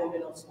disadvantaged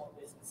woman-owned small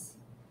business.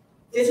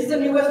 This is the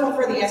newest one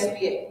for the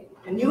SBA.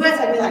 In US,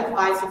 I mean like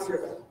 5-6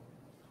 years old.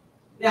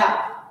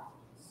 Now,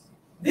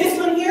 this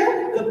one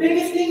here, the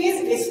biggest thing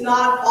is it's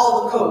not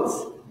all the codes.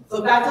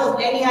 So back to those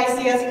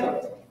NEICS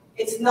codes.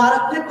 It's not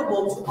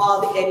applicable to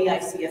all the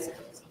NEICS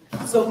codes.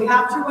 So we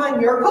have to run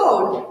your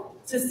code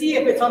to see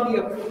if it's on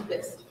the approved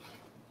list.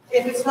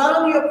 If it's not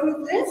on the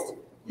approved list,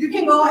 you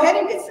can go ahead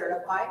and get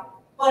certified.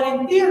 But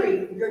in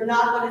theory, you're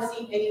not going to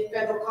see any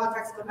federal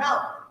contracts come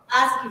out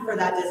asking for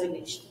that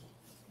designation.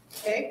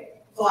 Okay?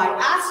 So I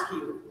ask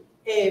you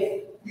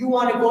if you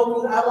want to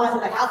go through, I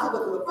want to have to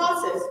go through the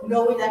process,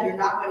 knowing that you're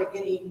not going to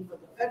get anything from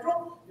the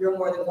federal, you're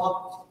more than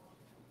welcome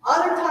to.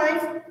 Other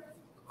times,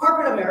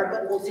 corporate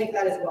America will take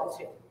that as well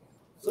too.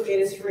 So it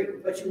is free,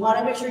 but you want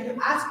to make sure you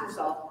ask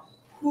yourself,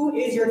 who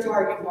is your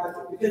target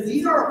market? Because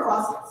these are a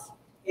process.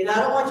 And I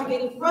don't want you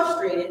getting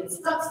frustrated and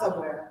stuck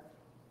somewhere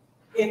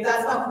if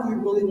that's not who you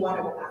really want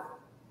to go after.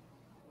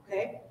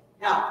 Okay?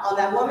 Now, on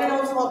that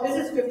woman-owned small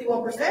business,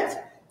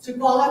 51%, to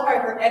qualify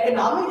for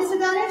economic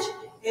disadvantage,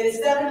 it is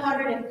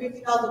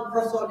 $750,000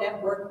 personal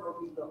net worth or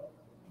below.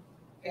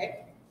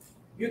 Okay?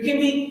 You can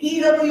be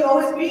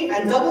EWOSB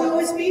and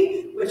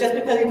WOSB, but just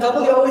because you're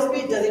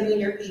WOSB doesn't mean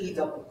you're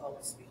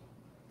EWOSB.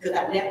 Because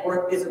that net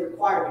worth is a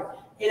requirement.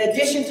 In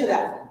addition to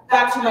that,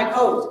 back to my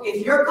code.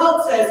 If your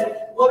code says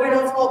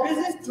women-owned small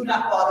business, do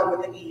not bother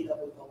with the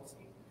EWOSB.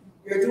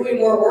 You're doing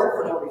more work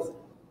for no reason.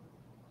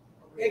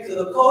 Okay, so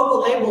the code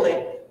will label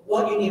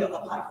what you need to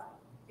apply for,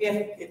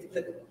 if it's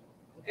applicable.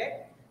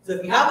 Okay? So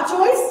if you have a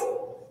choice,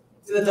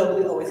 do the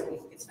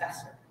WOSB. It's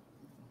faster.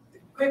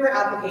 Quicker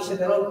application,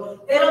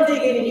 they don't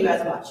dig into you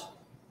as much.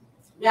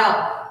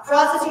 Now,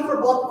 processing for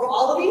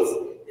all of these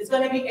is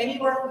going to be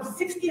anywhere from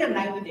 60 to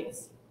 90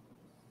 days.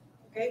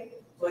 Okay?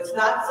 So it's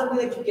not something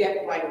that you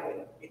get right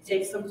away. It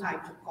takes some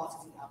time to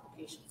process the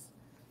applications.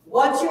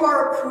 Once you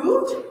are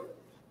approved,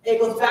 it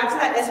goes back to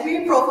that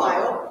SBA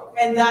profile,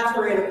 and that's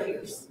where it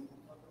appears.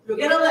 You'll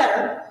get a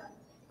letter,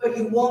 but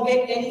you won't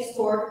get any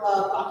sort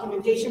of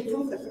documentation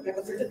proof, like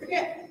a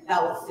certificate,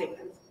 that will say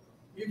that.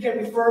 You can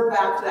refer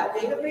back to that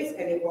database,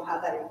 and it will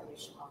have that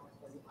information on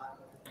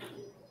it.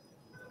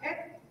 Okay?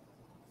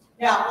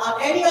 Now,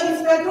 on any of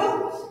these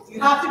federal,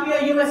 you have to be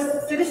a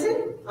U.S.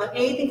 citizen. On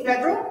anything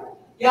federal,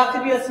 you have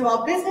to be a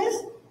small business,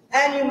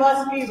 and you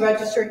must be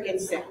registered in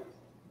SAM.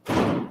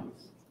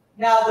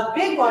 Now, the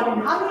big one,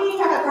 and how many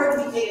have heard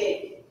of the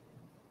 8A?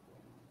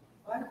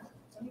 What?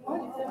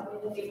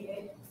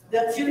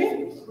 The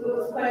student?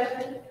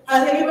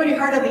 Has anybody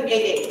heard of the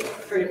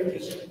 8A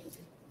certification?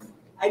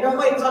 I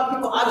normally talk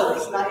people out of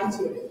this, not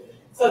into it.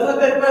 So it's a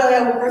good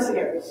person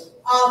here.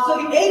 So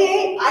the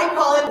 8A, I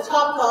call it the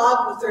top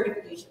dog of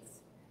certifications.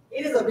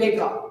 It is a big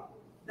dog.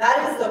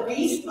 That is the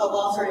beast of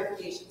all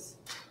certifications.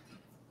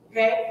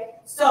 Okay?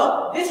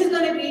 So this is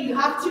going to be, you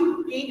have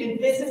to be in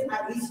business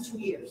at least 2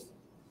 years.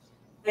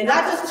 And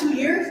not just 2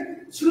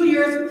 years, 2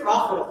 years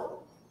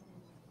profitable.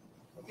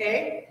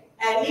 Okay?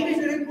 And even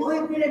if you've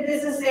only been in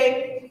business,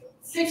 say,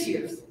 6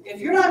 years,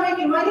 if you're not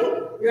making money,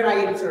 you're not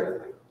getting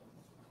certified.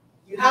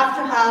 You have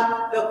to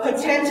have the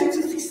potential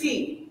to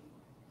succeed.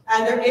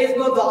 And there is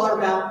no dollar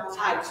amount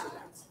tied to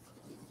that.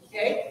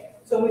 Okay?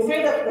 So when we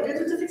say that the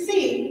potential to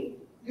succeed,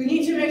 you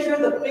need to make sure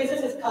the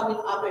business is coming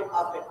up and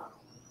up and up.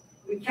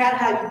 We can't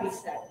have you be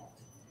stagnant.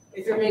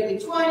 If you're making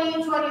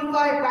 20, 25,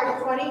 back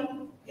to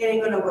 20, it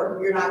ain't going to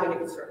work. You're not going to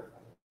get certified.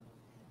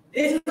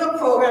 This is a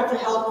program to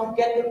help you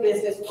get the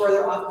business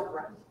further off the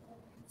ground.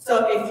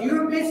 So if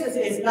your business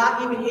is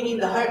not even hitting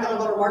the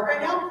 $100,000 mark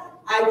right now,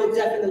 I will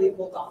definitely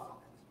hold off on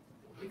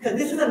it. Because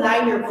this is a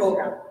 9-year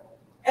program.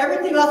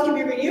 Everything else can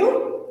be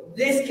renewed,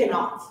 this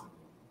cannot.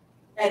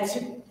 And to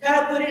kind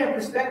of put it in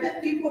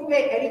perspective, people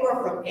pay anywhere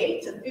from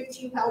 $8,000 to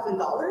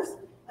 $15,000.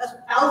 That's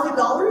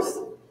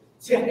 $1,000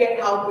 to get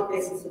help with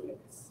business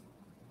limits.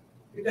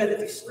 because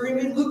it's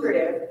extremely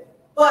lucrative,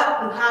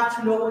 but you have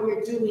to know what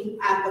you're doing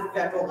at the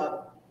federal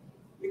level.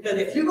 Because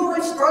if you go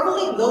in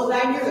struggling, those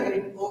 9 years are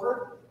going to be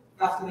over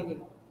faster than you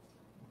know.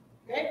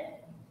 Okay?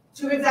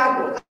 2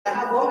 examples. I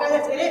have one guy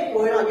that's in it,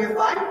 going on year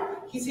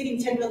 5. He's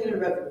hitting 10 million in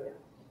revenue now.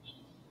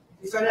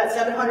 He started at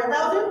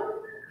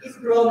 700,000. He's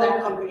grown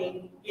that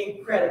company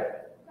incredibly.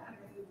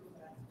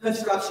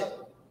 Construction.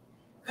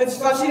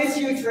 Construction is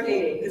huge for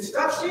AA.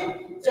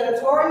 Construction,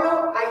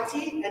 janitorial,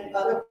 IT, and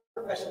other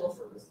professional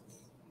services.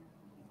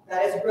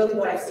 That is really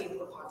what I've seen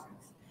for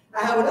contracts.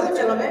 I have another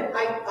gentleman,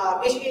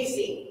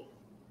 HVAC,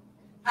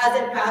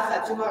 hasn't passed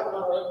that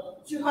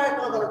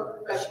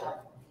 $200 threshold,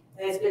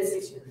 and it's been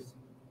 6 years.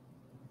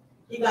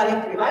 He got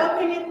in, in my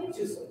opinion,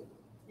 too soon.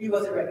 He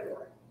wasn't ready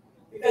for it.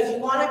 Because you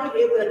want to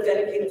be able to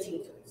dedicate a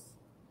team to this.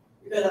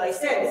 Because like I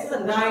said, this is a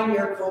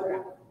 9-year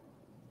program.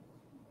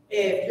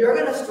 If you're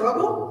going to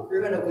struggle,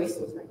 you're going to waste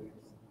those 9 years.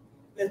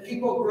 Because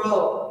people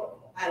grow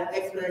at an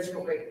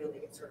exponential rate when they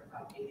get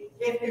certified,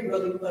 if you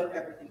really put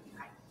everything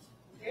behind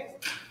it. Okay?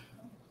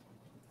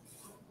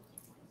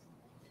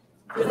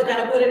 Just to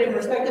kind of put it in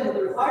perspective of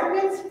the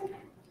requirements,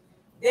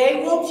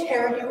 they will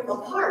tear you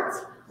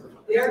apart.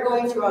 They're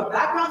going to run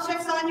background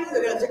checks on you.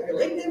 They're going to check your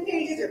LinkedIn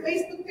pages, your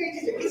Facebook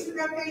pages, your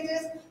Instagram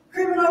pages,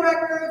 criminal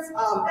records,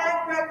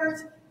 bank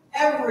records,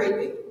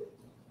 everything.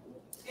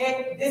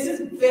 And this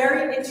is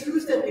very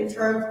intrusive in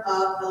terms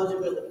of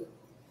eligibility.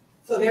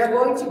 So they're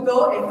going to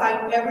go and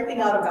find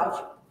everything out about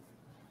you.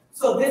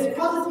 So this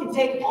process can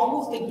take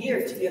almost a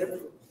year to get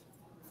approved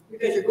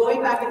because you're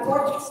going back and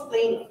forth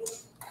explaining.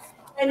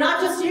 And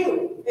not just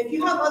you. If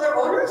you have other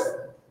owners,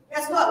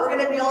 guess what? We're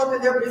going to be all up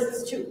in their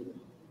business too.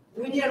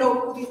 We need to know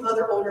who these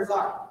other owners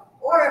are.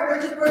 Or if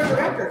they're just board of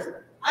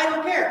directors, I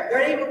don't care.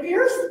 Their name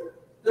appears,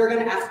 they're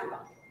going to ask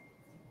about it.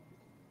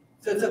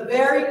 So it's a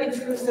very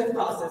intrusive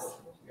process.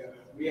 Yeah,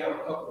 we have a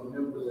couple of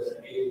members that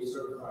are AA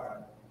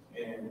certified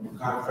and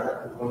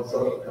contract with one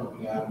trucking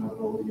company out of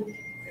Monrovia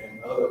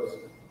and others.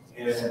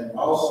 And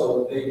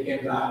also, they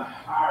cannot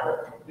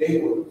hire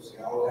day workers.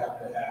 They all have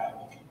to have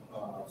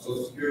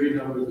Social Security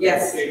numbers,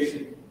 yes,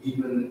 education,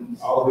 even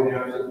all the way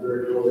down to the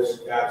very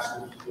lowest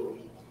absolute school.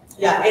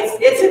 Yeah,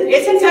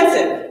 it's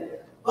intensive,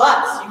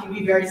 but you can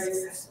be very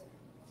successful.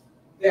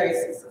 Very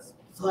successful.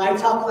 So I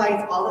tell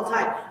clients all the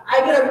time,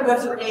 I get a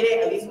request for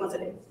 8A at least once a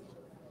day.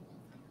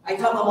 I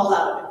tell them all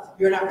out of it.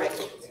 You're not ready.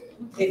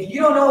 If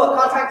you don't know what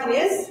contracting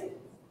is,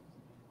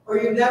 or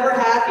you've never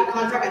had a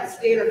contract at the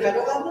state or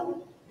federal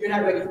level, you're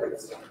not ready for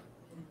this.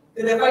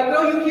 Because if I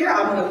throw you here,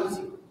 I'm going to lose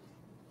you.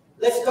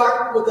 Let's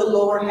start with the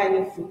lower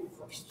hanging fruit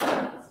first.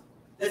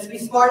 Let's be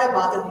smart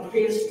about it and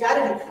create a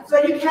strategy so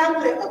that you can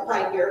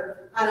apply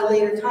here at a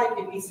later time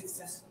and be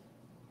successful.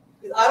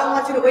 Because I don't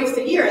want you to waste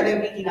a year and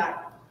then be denied.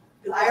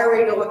 Because I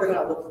already know what they're going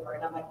to look for.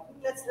 And I'm like,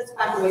 let's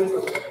back away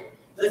from it.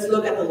 Let's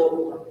look at the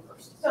local market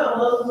first. So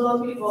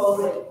most people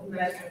that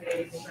mentioned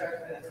they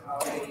construction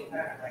already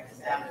kind of like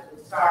established,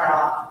 we start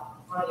off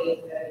on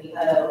the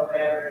other or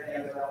whatever,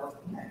 and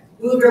then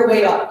move your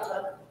way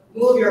up.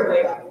 Move your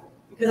way up.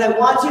 Because I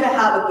want you to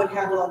have a good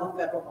handle on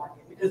the federal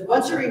market. Because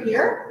once you're in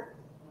here,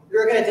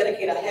 you're going to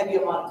dedicate a heavy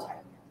amount of time.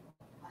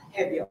 A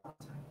heavy amount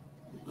of time.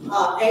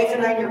 And it's a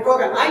 9-year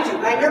program. Mind you,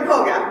 9-year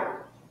program.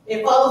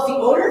 It follows the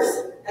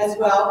owners as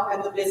well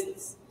and the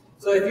business.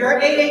 So if you're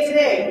an 8A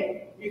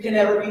today, you can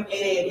never be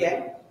 8A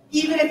again,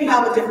 even if you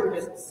have a different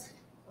business.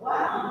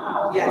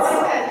 Wow. Yes. Why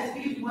is that?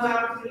 Just use one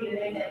opportunity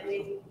to make that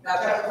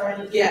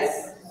big.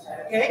 Yes.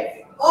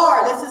 Okay.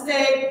 Or let's just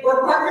say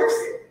we're partners,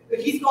 but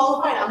he's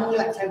qualified, I'm only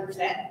like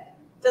 10%.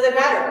 Doesn't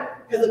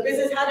matter, because the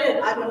business had it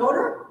and I'm an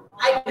owner,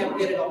 I can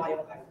get it on my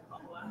own.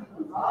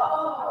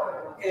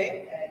 Oh.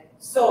 Okay.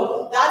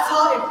 So that's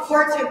how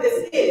important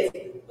this is,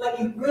 but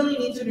you really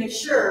need to make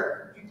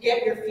sure you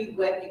get your feet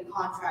wet in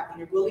contract and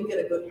you really get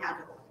a good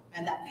handle on it.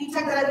 And that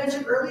PTAC that I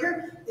mentioned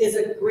earlier is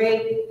a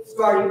great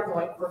starting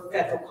point for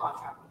federal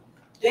contracting.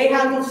 They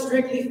handle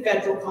strictly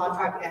federal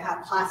contracting and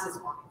have classes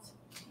on it.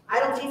 I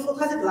don't teach those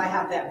classes, but I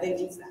have them. They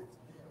teach that.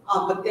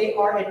 But they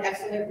are an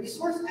excellent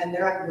resource, and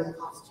they're at no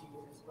cost to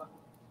you as well.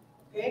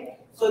 Okay?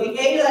 So the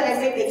A, like I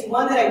said, it's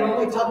one that I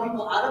normally tell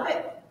people out of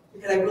it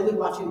because I really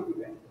want you to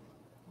be ready.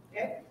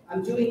 Okay?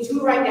 I'm doing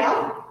 2 right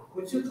now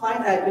with 2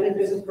 clients that have been in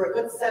business for a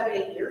good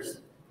 7-8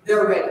 years.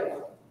 They're ready.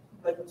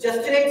 But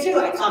just today, too,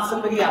 I taught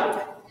somebody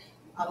out.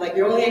 I'm like,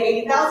 you're only at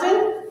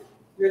 80,000.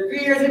 You're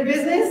 3 years in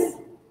business,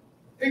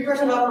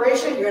 3-person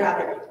operation. You're not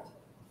there yet.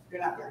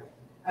 You're not there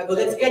yet. I go,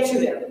 let's get you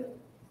there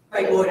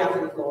by going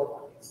after these lower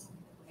markets.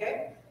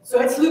 Okay? So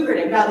it's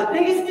lucrative. Now, the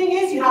biggest thing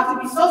is you have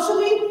to be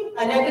socially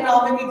and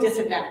economically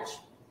disadvantaged.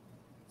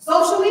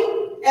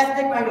 Socially,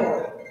 ethnic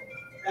minority.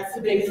 That's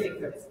the biggest thing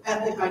for this,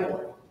 ethnic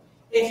minority.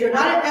 If you're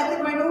not an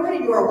ethnic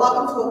minority, you are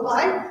welcome to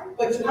apply,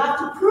 but you have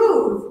to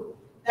prove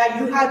that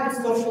you have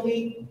been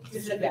socially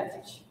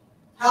disadvantaged.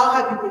 How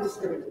have you been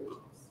discriminated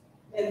against?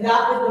 And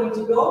that is going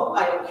to go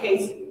by a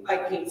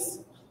case-by-case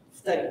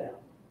study now,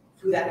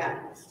 through that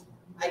analyst.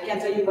 I can't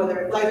tell you whether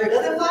it applies or it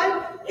doesn't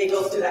apply, it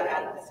goes to that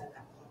analyst at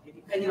that point,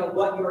 depending on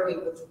what you are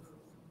able to prove.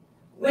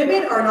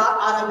 Women are not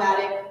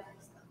automatic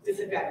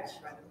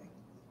disadvantaged, by the way.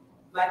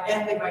 but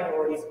ethnic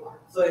minorities are.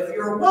 So if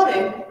you're a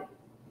woman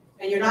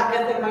and you're not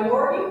ethnic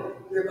minority,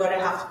 you're going to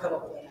have to come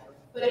up with an narrative.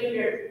 But if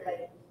you're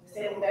like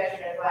disabled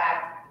veteran,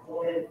 black,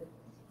 woman,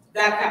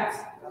 That counts.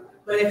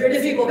 But if you're a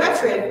disabled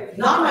veteran,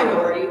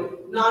 non-minority,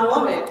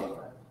 non-woman,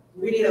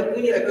 we need a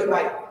good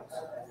writer.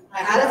 I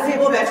had a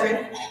disabled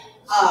veteran,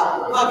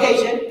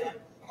 Caucasian.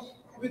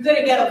 We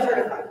couldn't get him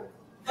certified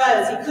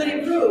because he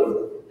couldn't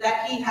prove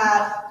that he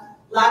had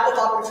lack of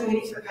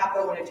opportunities for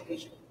Capital One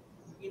education.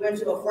 He went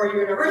to a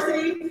four-year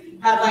university,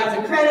 had lines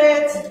of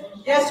credits.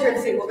 Yes, you're a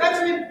disabled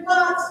veteran,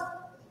 but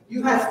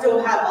you have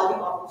still had all the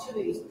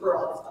opportunities for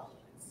all these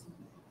documents.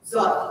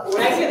 So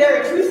when I say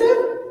they're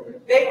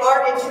intrusive, they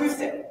are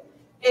intrusive.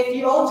 If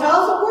you owe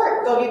child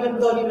support, don't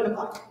even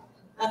apply.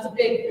 That's a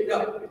big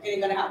no. It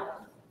ain't gonna happen.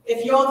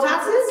 If you owe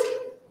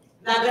taxes,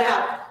 not gonna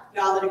happen.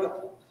 Now let it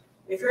go.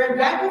 If you're in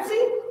bankruptcy,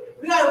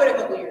 we gotta wait a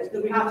couple years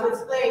because we have to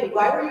explain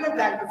why were you in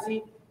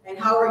bankruptcy and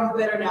how are you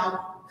better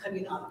now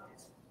coming out of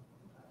it.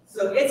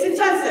 So it's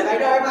intensive. I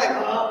know I'm like,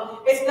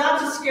 oh, it's not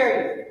to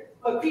scare you,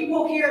 but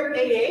people hear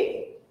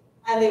 8A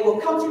and they will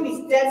come to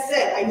me dead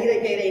set. I need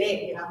to get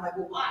 8A, and I'm like,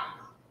 well, why?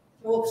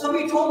 Well,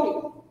 somebody told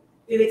me.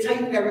 Did they tell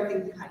you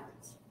everything behind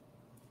it?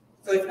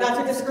 So it's not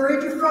to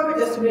discourage you from it,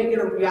 just to make it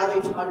a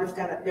reality to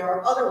understand that there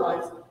are other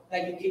ones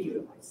that you can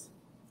utilize.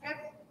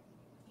 Okay?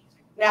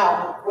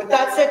 Now, with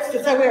that said, to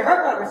segue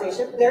our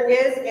conversation, there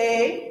is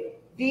a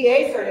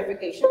VA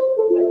certification.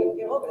 I can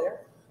get over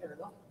there. There we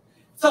go.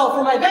 So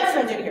for my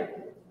veterans in here,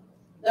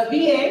 the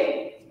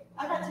VA,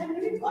 I got 10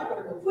 minutes, I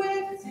gotta go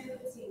quick.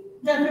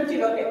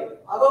 10:15, okay,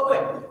 I'll go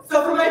quick.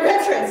 So for my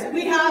veterans,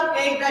 we have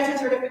a veteran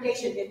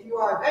certification. If you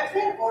are a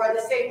veteran or a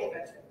disabled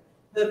veteran,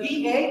 the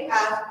VA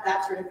has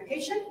that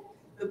certification.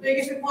 The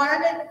biggest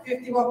requirement,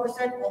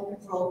 51% home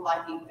controlled by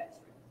a veteran.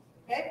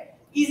 Okay?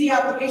 Easy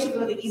application,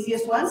 one of the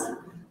easiest ones.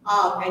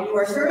 And you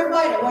are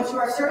certified, and once you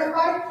are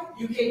certified,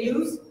 you can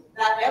use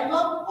that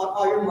emblem on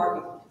all your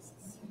marketing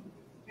pieces.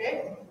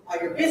 Okay? All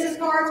your business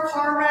cards,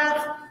 car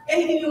wraps,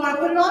 anything you want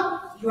to put it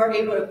on, you are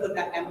able to put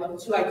that emblem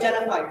to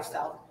identify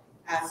yourself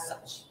as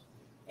such.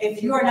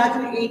 If you are not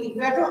doing anything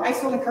federal, I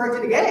still encourage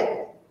you to get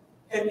it.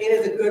 And it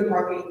is a good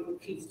marketing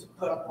piece to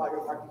put on all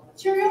your marketing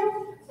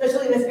material,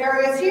 especially in this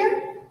area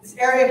here. This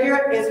area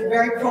here is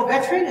very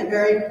pro-veteran and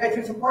very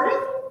veteran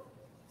supportive.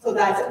 So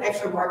that's an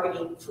extra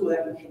marketing tool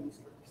that you can use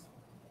for this.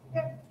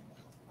 Okay.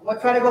 I'm going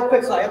to try to go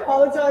quick, so I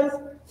apologize.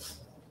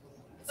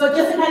 So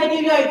just to kind of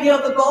give you an idea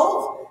of the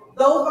goals,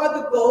 those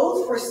are the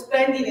goals for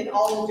spending in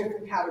all the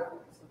different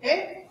categories.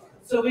 Okay?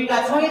 So we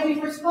got 23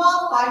 for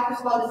small, 5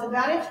 for small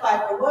disadvantage,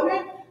 5 for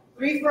women,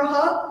 3 for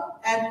hub,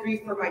 and 3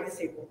 for my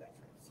disabled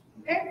veterans.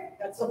 Okay?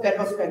 That's the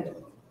federal spending.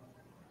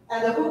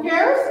 And the who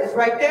cares is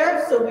right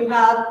there. So we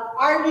have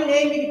Army,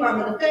 Navy,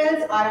 Department of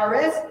Defense,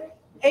 IRS,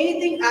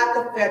 anything at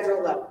the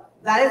federal level.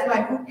 That is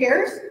my who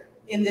cares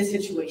in this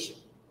situation.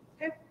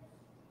 Okay?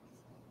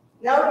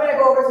 Now we're going to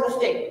go over to the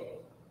state.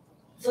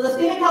 So the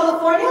state of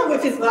California,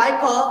 which is what I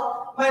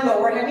call my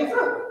lower hanging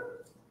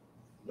fruit.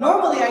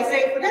 Normally I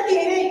say, forget the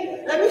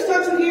 8A, let me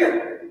start you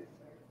here.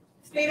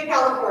 State of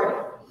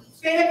California.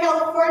 State of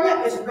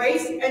California is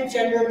race and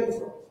gender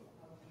neutral.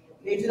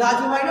 They do not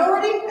do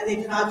minority, and they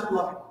do not do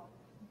women.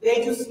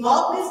 They do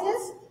small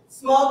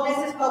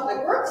business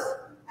public works,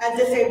 and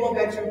disabled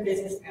veteran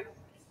business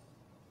enterprise.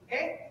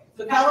 Okay?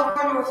 So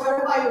California will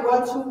certify you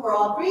 1, 2, or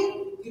all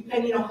 3,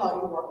 depending on how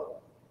you work with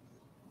them.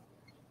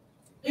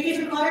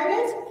 Biggest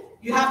requirement,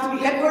 you have to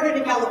be headquartered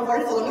in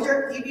California, so long as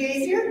your DBA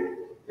is here,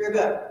 you're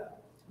good.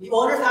 The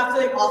owners have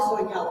to be also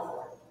in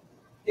California.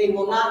 They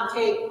will not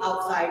take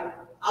outside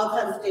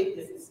the state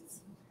businesses.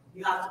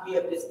 You have to be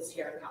a business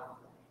here in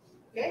California.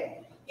 Okay?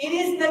 It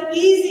is the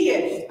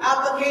easiest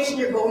application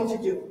you're going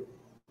to do.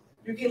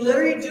 You can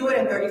literally do it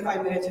in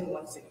 35 minutes in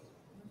one sitting.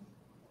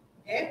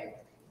 Okay?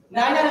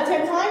 9 out of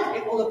 10 times,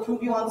 it will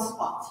approve you on the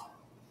spot.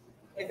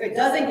 If it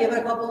doesn't, give it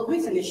a couple of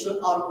weeks and it should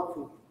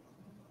auto-approve.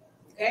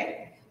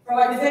 Okay? For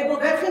our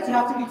disabled veterans, you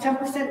have to be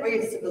 10%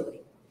 rate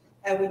disability.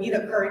 And we need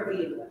a current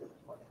VA letter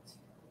for it.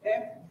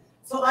 Okay?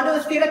 So under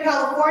the state of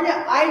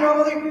California, I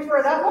normally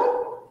prefer that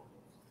one.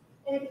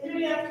 and if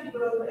you have to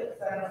go quick,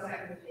 so I don't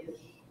have to finish.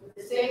 With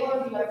the same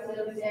one, you have to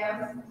do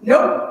exams?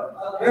 Nope.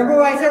 Okay. Remember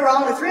what I said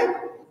around the trip?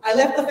 I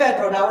left the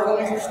federal, now we're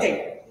going to the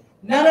state.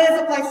 None of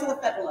this applies to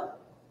the federal level.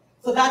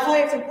 So that's why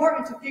it's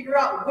important to figure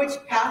out which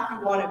path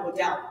you want to go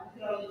down.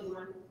 You can only do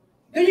one.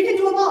 Then you can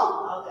do them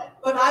all. Okay.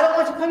 But I don't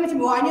want you coming to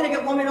me, well, I need to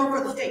get women over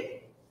the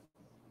state.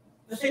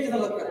 The state doesn't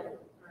look good.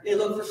 They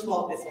look for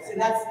small business.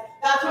 And that's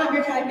what I'm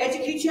here trying to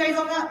educate you guys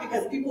on that,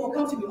 because people will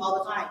come to me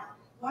all the time.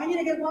 Well, I need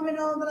to get women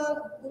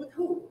over with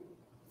who?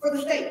 For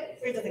the state. The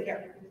state doesn't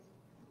care.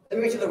 Let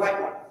me get you the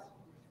right one.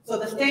 So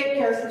the state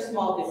cares for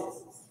small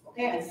businesses,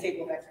 okay, and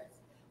disabled veterans.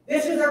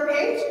 This is our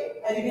page.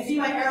 As you can see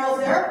my arrows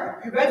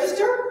there. You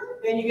register,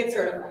 then you get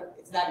certified.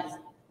 It's that easy.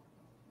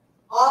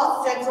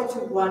 All central to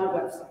one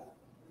website,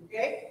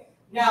 okay?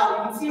 Now,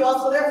 you can see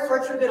also there,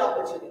 search for bid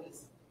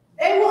opportunities.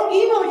 They will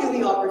email you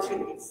the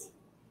opportunities.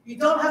 You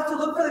don't have to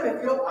look for them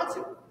if you don't want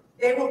to.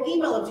 They will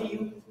email them to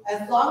you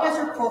as long as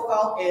your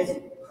profile is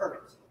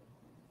current,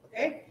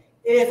 okay?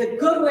 It is a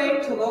good way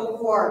to look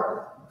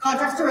for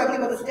contracts directly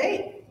with the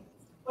state,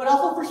 but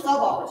also for sub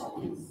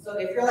opportunities. So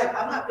if you're like,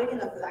 I'm not big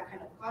enough for that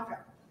kind of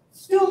contract,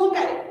 still look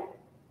at it.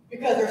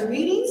 Because there's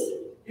meetings,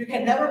 you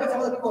can network with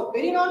some of the people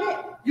bidding on it,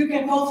 you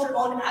can post your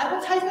own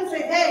advertisement,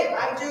 say, hey,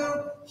 I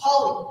do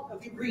hauling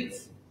of debris.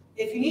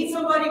 If you need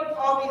somebody,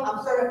 call me,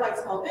 I'm certified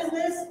small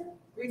business,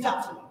 reach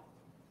out to me.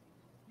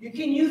 You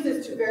can use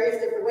this to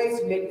various different ways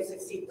to make you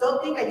succeed.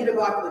 Don't think I need to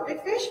go after the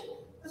big fish,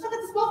 let's look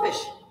at the small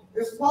fish.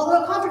 There's small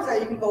little contracts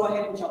that you can go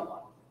ahead and jump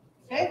on,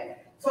 okay?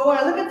 So when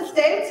I look at the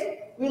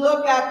states, we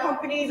look at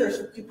companies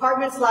or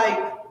departments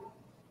like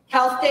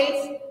Cal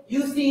States,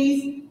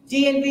 UCs,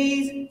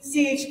 DNVs,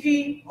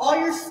 CHP, all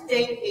your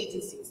state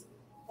agencies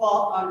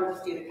fall under the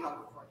state of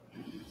California.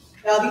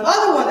 Now the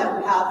other one that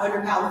we have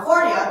under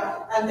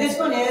California, and this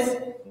one is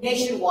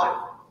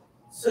nationwide.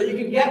 So you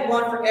can get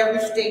one for every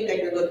state that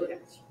you're looking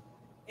at.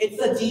 It's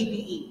a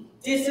DBE,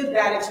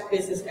 Disadvantaged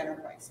Business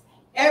Enterprise.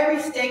 Every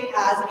state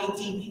has a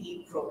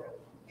DBE program,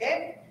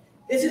 okay?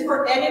 This is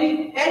for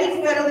any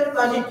federally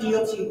funded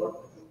DOT work.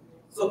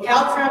 So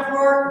Caltrans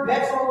work,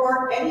 Metro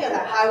work, any of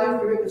that highway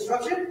through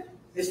construction,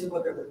 this is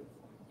what they're looking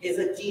for, is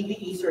a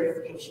DBE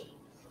certification.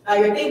 Now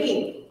you're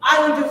thinking, I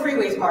don't do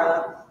freeways,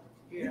 Marla.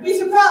 You'd be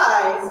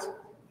surprised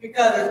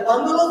because there's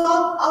bungalows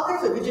out there,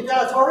 so if you do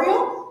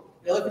janitorial,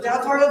 they look for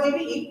janitorial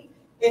DBE.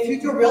 If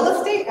you do real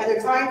estate and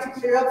they're trying to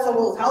clear up some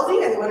of those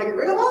housing and they want to get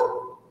rid of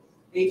them,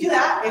 they do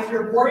that. If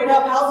you're boarding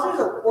up houses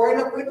or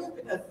boarding up windows,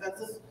 because that's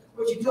just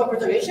what you do on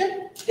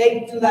preservation,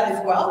 they do that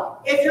as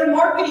well. If you're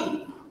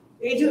marketing,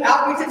 they do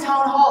outreach to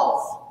town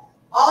halls.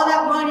 All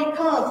that money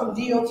comes from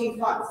DOT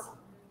funds.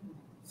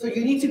 So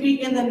you need to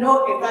be in the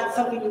know if that's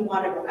something you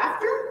want to go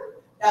after.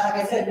 Now, like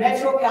I said,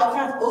 Metro,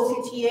 Caltrans,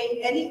 OCTA,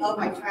 any of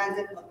my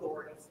transit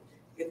authorities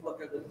is what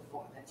they're looking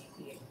for in that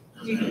GPA.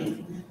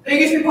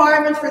 Biggest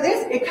requirements for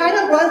this, it kind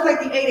of runs like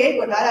the 8A,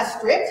 but not as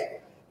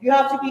strict. You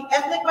have to be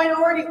ethnic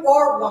minority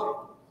or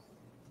woman.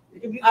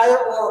 It can be either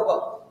or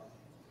both.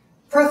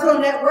 Personal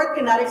net worth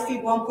cannot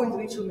exceed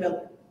 1.32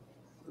 million.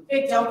 A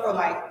big jump from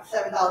my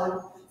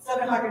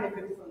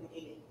 7,750 from the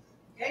 8A.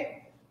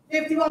 Okay?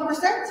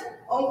 51%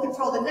 own,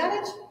 control, and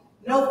manage.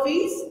 No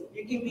fees.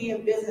 You can be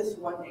in business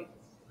one day.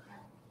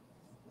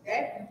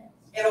 Okay?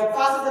 It'll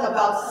process in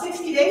about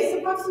 60 days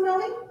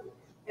approximately,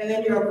 and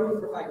then you're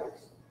approved for 5 years.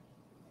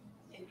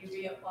 Can you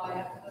reapply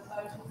after the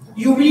 5 years?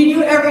 You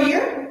renew every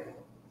year.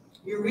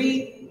 You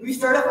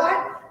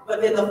recertify,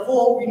 but then the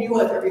full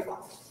renewal is every 5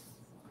 years.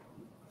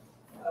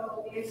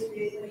 So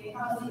basically, when you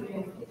have to be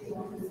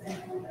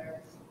 51%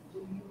 owner, do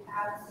you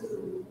have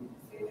to,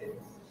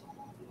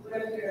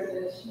 what if you're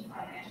the chief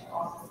financial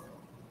officer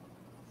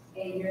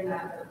and you're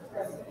not the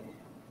president?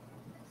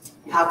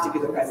 You have to be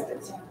the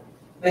president.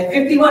 But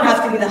 51 has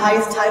to be the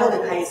highest title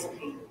and highest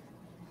paid.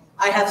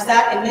 I have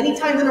sat in many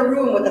times in a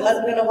room with a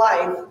husband and a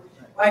wife.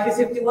 Wife is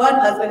 51,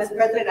 husband is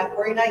president at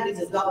 49. He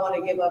does not want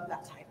to give up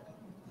that title.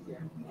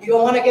 You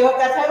don't want to give up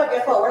that title?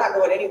 Guess what? We're not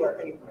going anywhere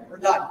anymore. We're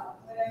done.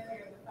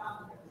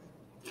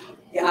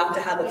 You have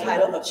to have the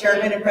title of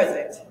chairman and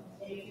president.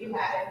 If you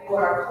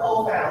are a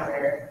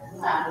co-founder,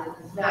 you have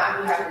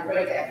to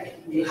break that.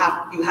 You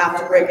have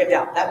to break it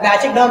down. That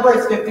magic number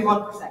is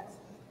 51%.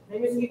 Let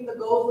me see the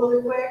goals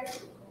really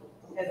quick.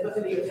 Let's go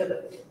to the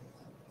utilities.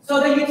 So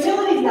the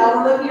utilities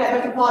now, we're looking at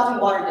Metropolitan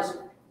Water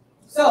District.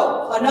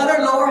 So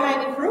another lower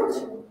hanging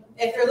fruit,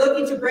 if you're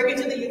looking to break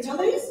into the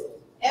utilities,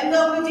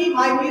 MWD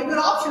might be a good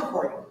option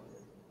for you.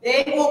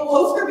 They will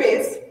post their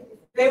bids,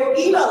 they will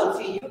email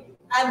them to you,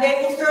 and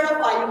they will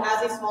certify you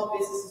as a small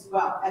business as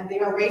well. And they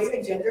are race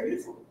and gender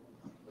neutral.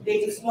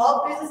 They do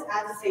small business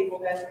and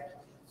disabled veteran.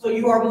 So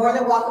you are more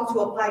than welcome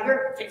to apply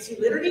here. It takes you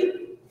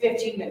literally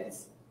 15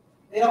 minutes.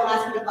 They don't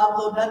ask you to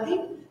upload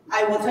nothing.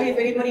 I will tell you, if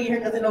anybody here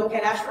doesn't know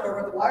Ken Ashford over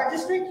at the Water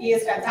District, he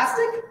is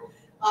fantastic.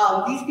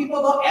 These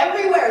people go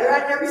everywhere. They're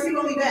at every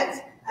single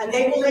event, and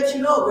they will let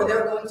you know where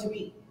they're going to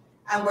be.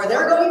 And where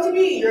they're going to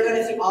be, you're going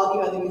to see all the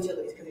other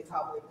utilities because they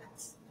travel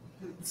events.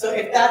 So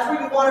if that's where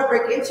you want to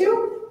break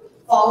into,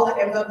 follow the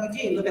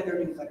MWD and look at their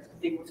newsletters.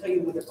 They will tell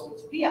you where they're going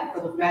to be at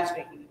for those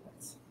matchmaking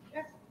events.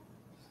 Okay.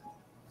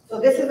 So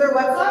this is their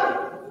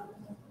website.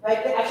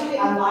 Right? Actually,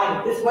 I'm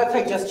lying. This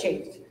website just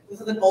changed.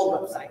 This is an old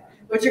website.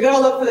 But you're going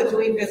to look for the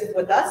doing business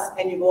with us,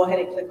 and you go ahead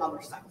and click on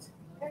their site.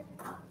 Okay.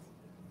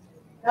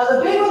 Now,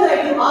 the big one that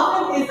I do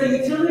often is the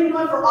utility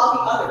one for all the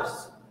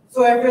others.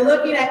 So if you're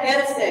looking at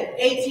Edison,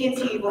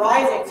 AT&T,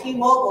 Verizon,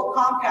 T-Mobile,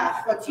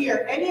 Comcast,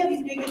 Frontier, any of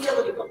these big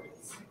utility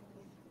companies,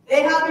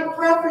 they have a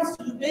preference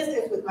to do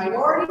business with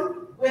minority,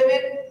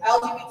 women,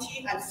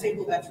 LGBT, and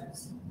disabled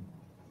veterans.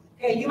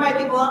 Okay, you might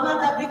think, well, I'm not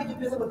that big to do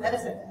business with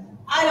Edison.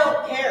 I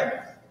don't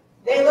care.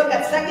 They look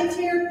at second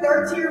tier,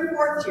 third tier,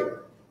 fourth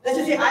tier. Let's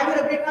just say I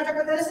get a big contract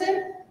with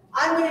Edison,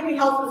 I'm going to be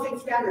held to the same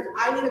standards.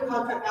 I need a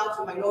contract out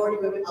to minority,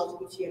 women,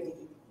 LGBT, and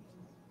DD.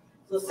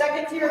 So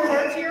second tier,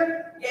 third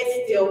tier,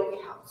 it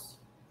still counts.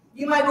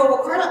 You might go,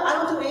 well, Carla, I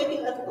don't do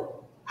anything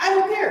ethical. I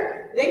don't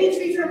care. They need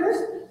tree trimmers,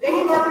 they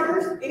need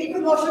marketers, they need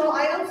promotional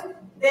items.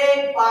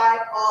 They buy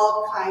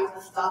all kinds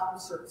of stuff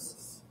and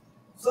services.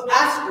 So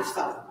ask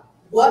yourself,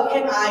 what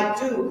can I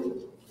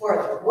do for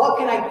them? What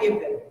can I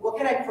give them? What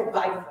can I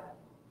provide for them?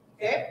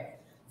 Okay?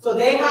 So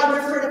they have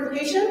their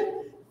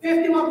certification.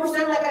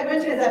 51%, like I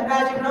mentioned, is that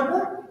magic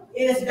number.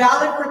 It is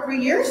valid for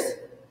 3 years.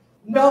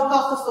 No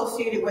cost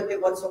associated with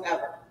it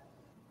whatsoever.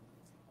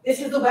 This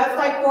is the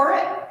website for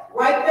it.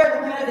 Right there,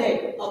 the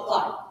candidate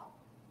apply.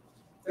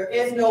 There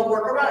is no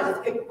workaround.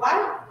 Just click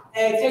apply,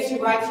 and it takes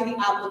you right to the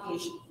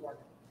application for it.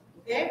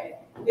 Okay?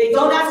 They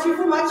don't ask you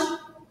for much,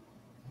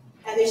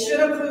 and they should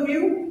approve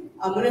you.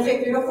 I'm going to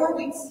take 3 to 4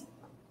 weeks,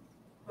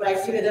 but I've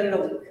seen it done in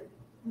a week.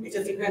 It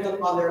just depends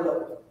on their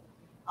load.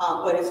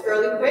 But it's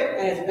fairly quick,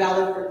 and it's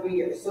valid for 3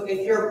 years. So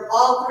if you're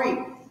all three,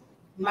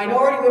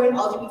 minority, women,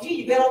 LGBT,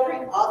 you get all three,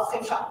 all the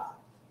same shot.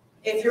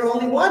 If you're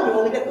only one, you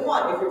only get the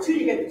one. If you're two,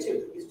 you get the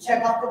two. You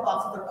check off the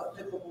boxes that are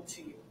applicable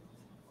to you.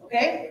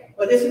 Okay?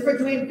 But this is for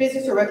doing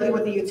business directly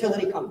with the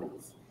utility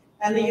companies.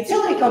 And the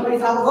utility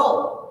companies have a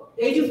goal.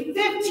 They do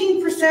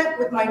 15%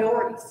 with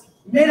minorities,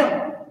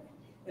 minimum.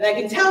 And I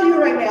can tell you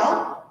right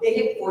now, they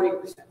hit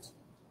 40%,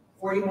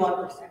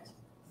 41%,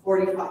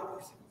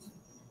 45%.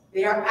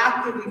 They are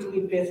actively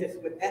doing business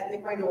with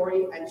ethnic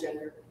minority and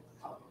gender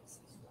companies.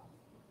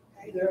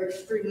 Okay? They're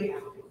extremely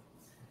active.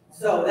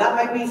 So that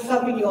might be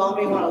something you all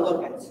may want to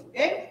look at,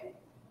 okay?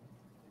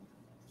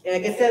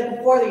 And like I said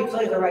before, the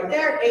utilities are right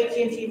there.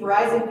 AT&T,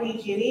 Verizon,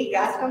 PG&E,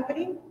 gas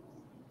company.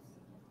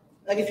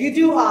 Like if you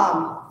do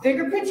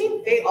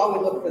fingerprinting, they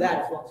always look for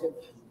that as well too.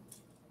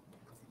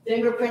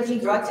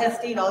 Fingerprinting, drug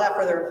testing, all that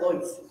for their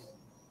employees.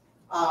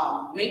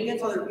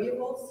 Maintenance on their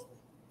vehicles,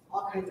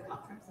 all kinds of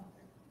contracts out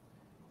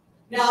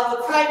there. Now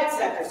the private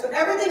sector. So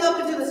everything up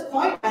until this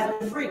point has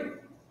been free,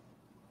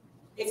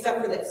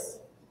 except for this.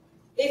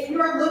 If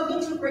you are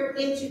looking to break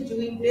into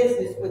doing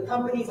business with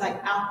companies like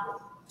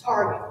Apple,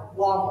 Target,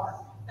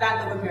 Walmart,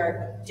 Bank of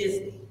America,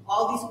 Disney,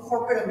 all these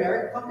corporate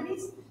American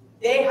companies,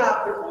 they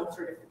have their own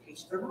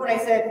certification. Remember when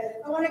I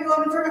said, I want to go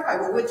and certify?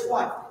 Well, which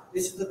one?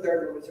 This is the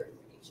third one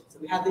certification. So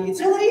we have the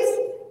utilities,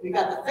 we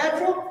got the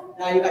federal,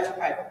 now you got your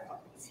private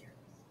companies here.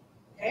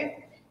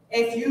 Okay?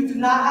 If you do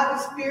not have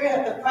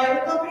experience at the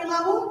private company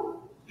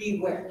level,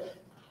 beware.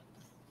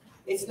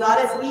 It's not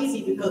as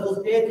easy because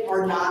those bids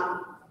are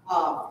not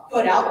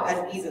put out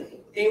as easily.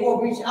 They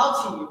will reach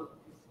out to you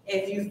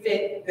if you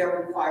fit their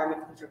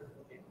requirements in terms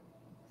of bid.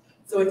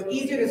 So it's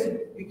easier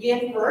to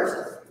begin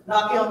first,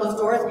 knocking on those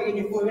doors, getting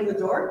your foot in the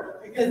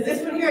door, because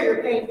this one here,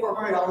 you're paying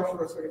 $400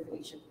 for a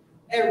certification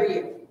every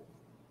year.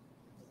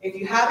 If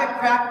you haven't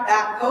cracked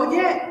that code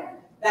yet,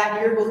 that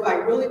year goes by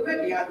really quick,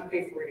 and you have to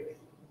pay for it again.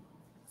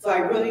 So I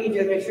really need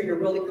you to make sure you're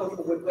really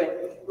comfortable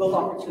with those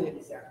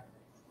opportunities there.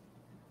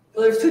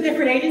 So there's two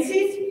different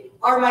agencies.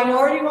 Our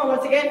minority one,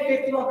 once again,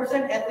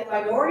 51% ethnic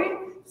minority.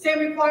 Same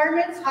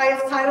requirements,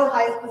 highest title,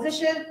 highest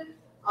position,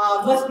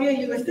 must be a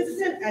U.S.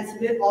 citizen, and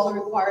submit all the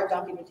required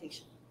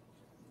documentation.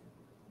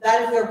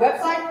 That is their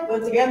website.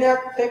 Once again,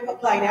 there, click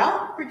apply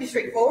now. Pretty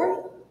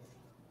straightforward.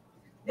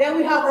 Then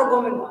we have our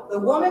woman one. The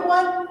woman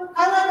one, kind of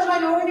like the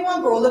minority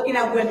one, but we're looking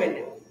at women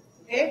now.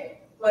 Okay?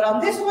 But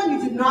on this one,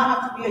 you do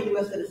not have to be a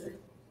U.S. citizen.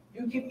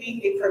 You can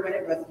be a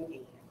permanent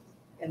resident,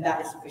 and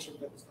that is sufficient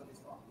for this one as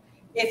well.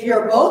 If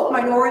you're both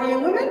minority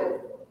and women,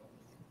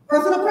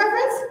 personal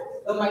preference,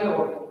 the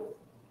minority.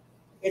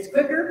 It's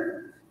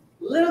quicker,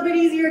 a little bit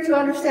easier to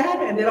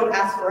understand, and they don't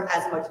ask for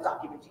as much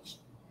documentation.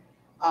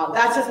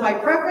 That's just my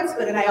preference,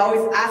 but then I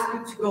always ask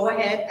you to go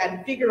ahead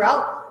and figure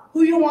out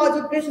who you want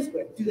to do business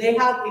with. Do they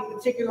have a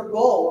particular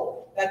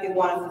goal that they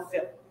want to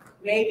fulfill?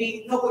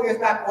 Maybe a couple of years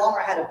back,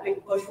 Walmart had a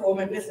big push for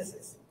women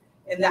businesses.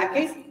 In that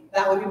case,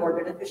 that would be more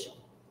beneficial.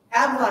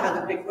 Amazon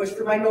has a big push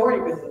for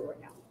minority businesses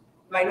right now.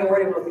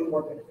 Minority will be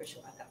more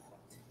beneficial at that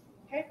point.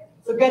 Okay?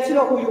 So get to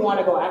know who you want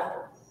to go after.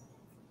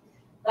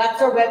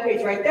 That's our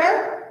webpage right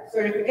there,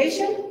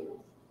 certification.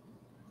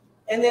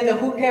 And then the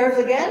who cares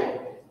again,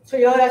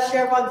 Toyota,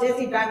 Chevron,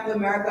 Disney, Bank of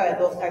America, and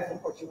those types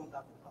of Fortune 1000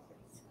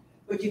 companies.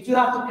 But you do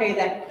have to pay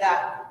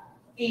that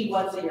fee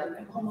once a year.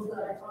 I'm almost done,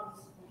 I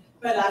promise.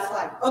 But that's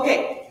fine.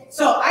 Okay,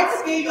 so I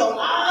just gave you a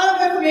lot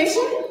of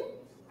information.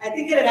 I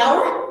think in an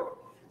hour.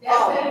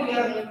 That's any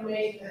other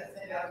information that's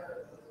sent out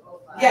for the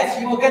whole file. Yes,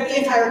 you will get the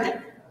entire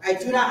thing. I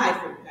do not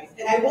hide from you guys.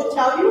 And I will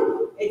tell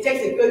you, it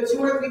takes a good 2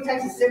 or 3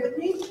 times to sit with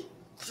me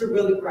to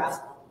really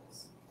grasp all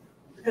this.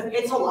 Because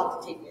it's a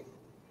lot to take in.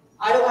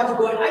 I don't want to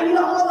go in, I need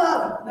all of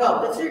them.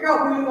 No, let's figure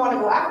out who you want to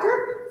go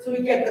after so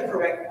we get the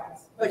correct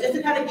ones. But just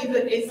to kind of give you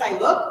an inside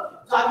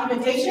look,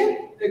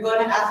 documentation, they're going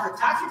to ask for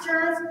tax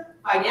returns,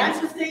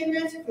 financial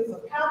statements, proof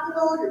of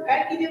capital, your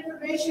banking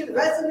information,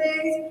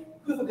 resumes,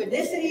 proof of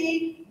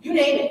ethnicity, you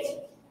name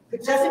it.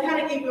 But just to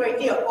kind of give you an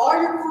idea,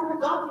 all your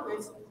corporate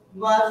documents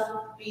must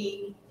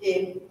be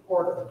in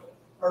order,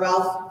 or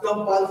else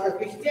don't bother for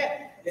certifications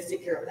yet. Let's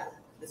take care of that.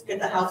 Let's get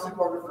the house in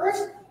order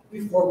first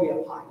before we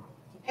apply.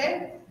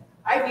 Okay?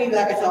 I gave you,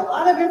 like I said, a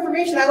lot of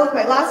information. That was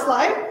my last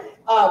slide.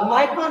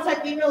 My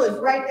contact email is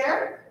right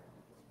there.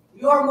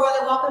 You are more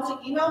than welcome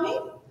to email me.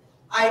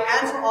 I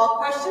answer all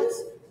questions.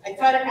 I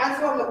try to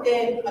answer them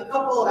within a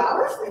couple of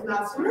hours, if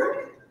not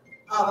sooner.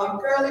 I'm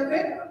fairly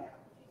quick.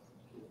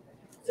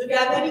 So if you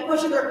have any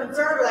questions or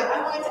concerns, or like,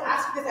 I wanted to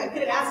ask you this, I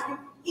couldn't ask you,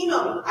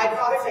 email me. I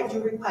promise I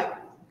do reply,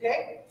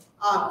 okay?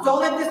 Don't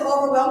let this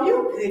overwhelm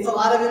you, because it's a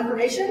lot of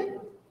information.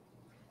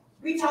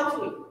 Reach out to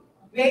me.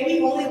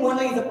 Maybe only one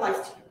of these applies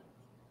to you.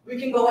 We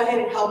can go ahead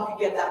and help you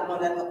get that one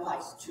that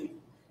applies to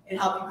you and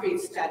help you create a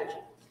strategy.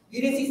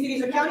 You didn't see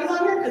cities or counties on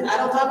here because I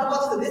don't talk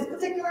about those in this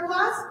particular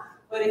class,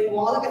 but if you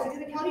want to look at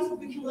cities and counties,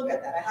 we can look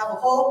at that. I have a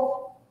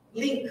whole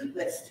link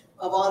list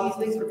of all these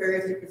links for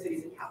various different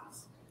cities and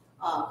counties.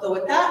 So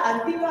with that, I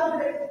think I'm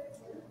ready.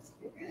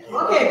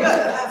 Okay,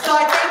 good. So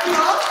I thank you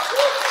all.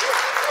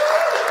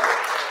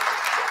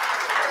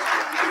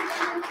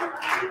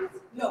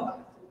 No,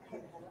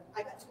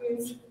 I got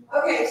twins.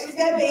 Okay, she's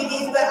got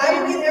babies, but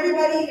I will get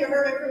everybody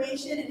her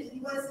information, and if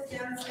you want to sit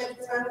down and spend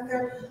time with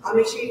her, I'll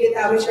make sure you get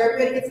that. I'll make sure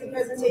everybody gets the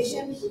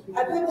presentation.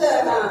 I put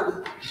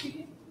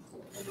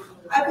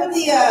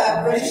the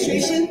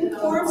registration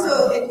form,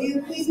 so if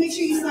you please make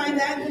sure you sign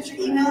that, put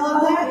your email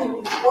on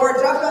that, or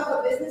drop off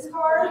a business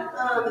card,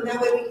 and that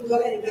way we can go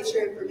ahead and get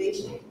your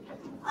information.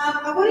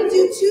 I want to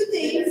do two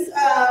things.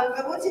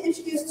 I want to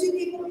introduce two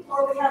people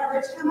before we have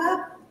Rich come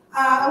up.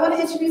 I want to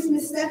introduce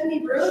Ms. Stephanie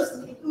Bruce,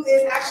 who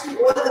is actually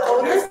one of the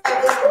owners of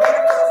this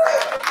wonderful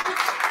establishment.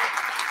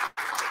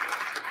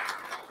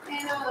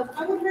 And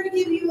I want her to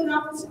give you an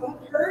opportunity, I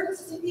want her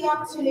to take the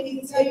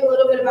opportunity to tell you a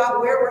little bit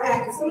about where we're at.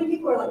 Because so many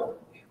people are like,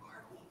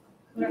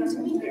 where are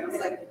we? I was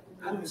like,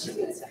 I don't know what she's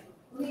going to say.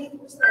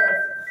 Where's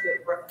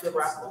the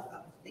raffle?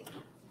 Thank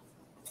you.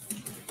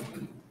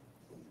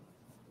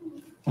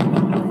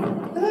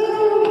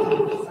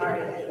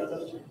 Sorry.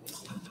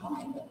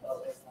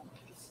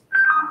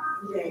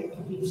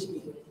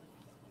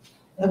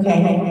 Okay.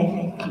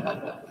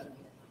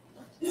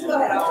 Just go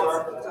ahead,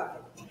 I'll keep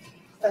talking.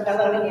 So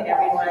hello again,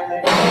 everyone.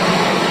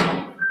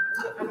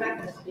 I'm not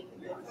going to speak.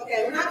 Okay,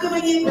 we're not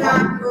doing it, we're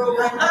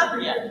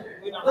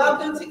not,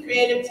 Welcome to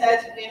Creative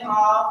Touch in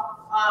Hall.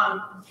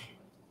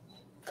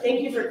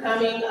 Thank you for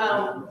coming.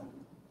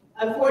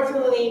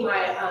 Unfortunately,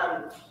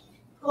 my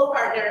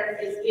co-partner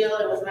is ill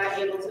and was not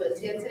able to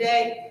attend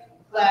today.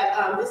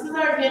 But this is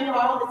our event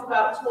hall. It's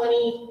about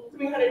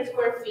 2,300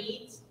 square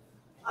feet.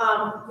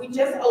 We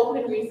just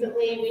opened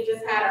recently. We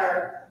just had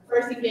our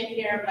first event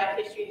here, a Black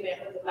History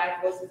event with the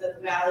Black Voices of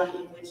the Valley,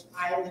 in which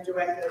I am the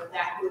director of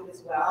that group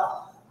as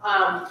well.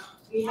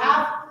 We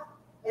have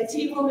a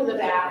tea room in the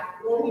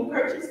back. When we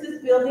purchased this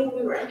building,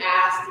 we were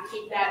asked to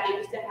keep that. They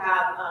used to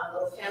have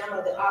the Phantom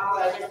of the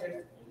Opera. I guess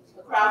there's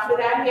a crowd for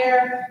that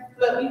here,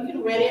 but you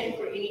can rent it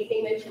for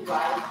anything that you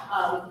like.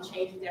 You can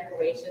change the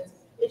decorations.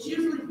 It's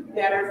usually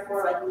better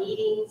for like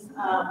meetings,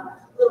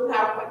 little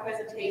PowerPoint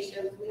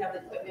presentations. We have the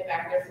equipment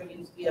back there for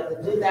you to be able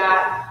to do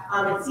that.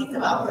 It seats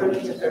about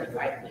 30 to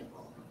 35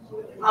 people.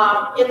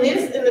 In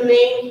the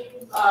main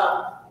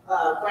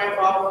grand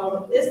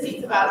ballroom, this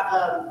seats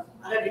about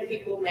 100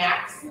 people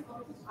max.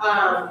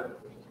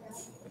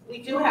 We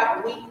do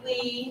have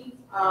weekly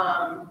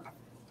and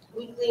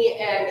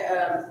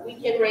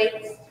weekend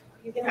rates.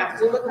 You can have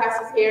Zumba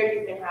classes here.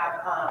 You can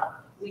have,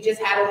 we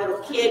just had a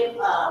little kid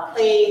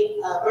play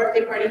a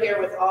birthday party here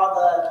with all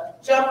the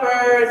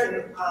jumpers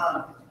and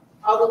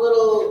all the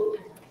little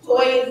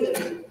toys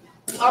and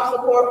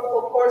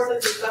obstacle courses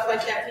and stuff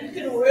like that. So you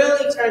can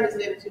really turn this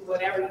into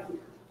whatever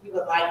you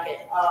would like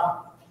it.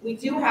 We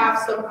do have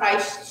some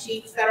price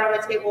sheets that are on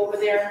the table over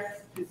there.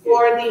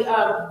 For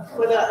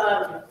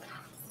the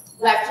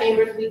Black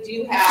Chambers, we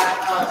do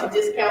have a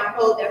discount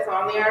code that's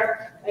on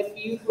there. If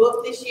you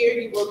book this year,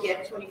 you will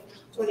get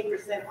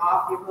 20%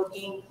 off your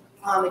booking.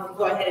 If you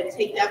go ahead and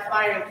take that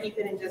flyer and keep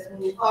it, and just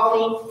when you call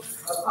me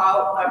or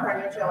call my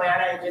partner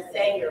Joanna and just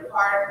say you're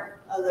part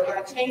of the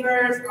Black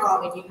Chambers, and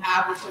you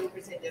have the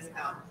 20%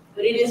 discount.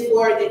 But it is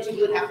for that you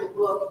would have to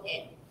book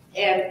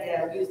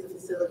and use the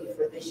facility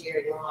for this year.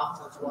 You'll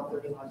have until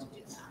 12/31 to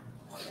do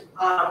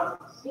that.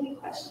 Any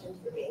questions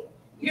for me?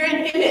 You're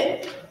in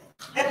Hibbett.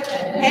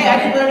 Hey, I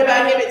didn't learn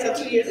about Hibbett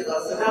until 2 years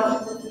ago, so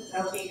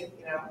don't be,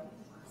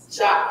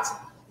 shocked.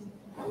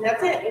 And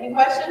that's it. Any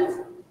questions?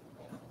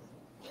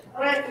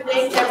 All right,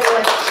 thanks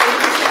everyone.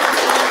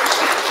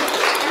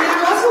 And I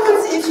also want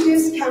to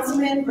introduce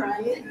Councilman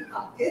Brian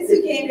Hopkins,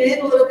 who came in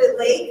a little bit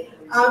late.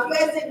 If you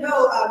guys didn't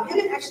know,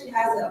 Hibbett actually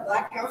has a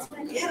Black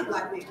councilman and a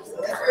Black mayor, so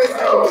that's very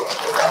exciting.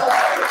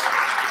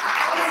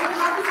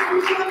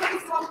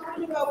 Let's talk a little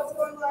bit about what's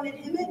going on in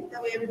Hibbett,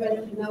 that way everybody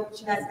can know what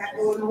you guys got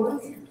going on.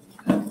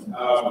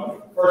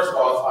 First of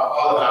all, I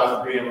apologize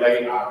for being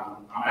late.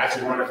 I'm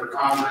actually running for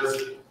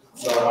Congress,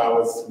 so I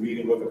was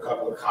meeting with a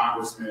couple of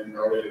congressmen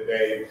earlier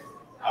today.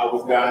 I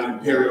was down in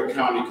Imperial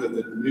County because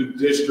the new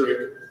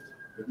district,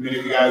 if many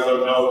of you guys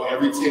don't know,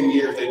 every 10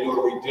 years they do a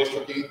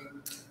redistricting.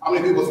 How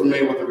many people are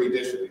familiar with the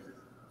redistricting?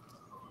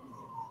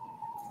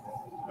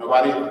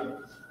 Nobody?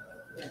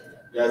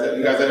 You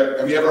guys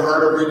have you ever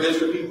heard of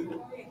redistricting?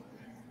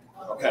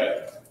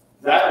 Okay.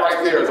 That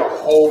right there is a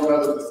whole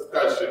other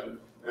discussion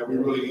that we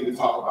really need to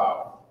talk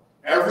about.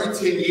 Every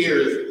 10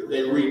 years,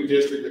 they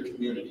redistrict the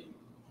community,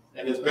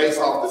 and it's based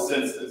off the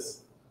census.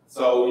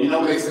 So,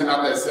 when they send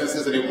out that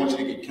census and they want you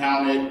to get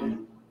counted.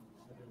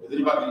 Is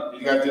anybody,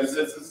 you guys do the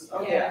census?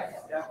 Oh, yeah.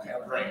 Okay,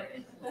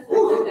 great. I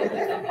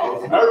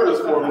was nervous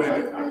for a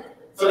minute.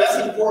 So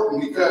that's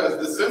important because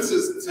the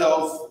census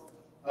tells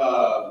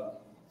the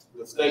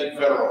state and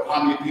federal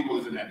how many people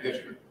is in that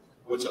district,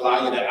 which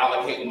allow you to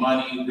allocate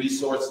money,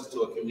 resources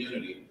to a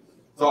community.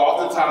 So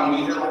oftentimes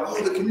we hear like,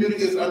 oh, the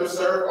community is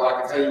underserved. Well, I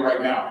can tell you right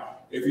now,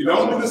 if you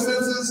don't do the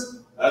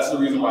census, that's the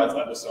reason why it's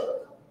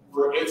underserved.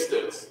 For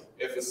instance,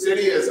 if a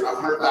city is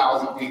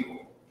 100,000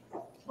 people,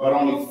 but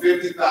only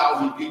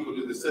 50,000 people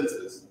do the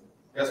census,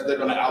 guess what they're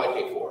going to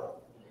allocate for?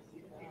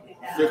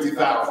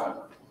 50,000.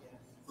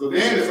 So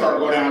then it starts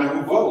going down to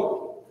who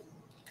vote.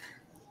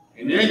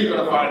 And then you're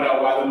going to find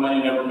out why the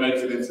money never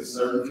makes it into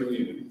certain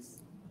communities.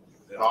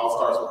 It all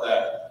starts with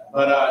that.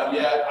 But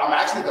yeah, I'm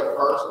actually the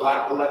first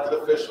Black elected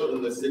official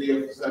in the city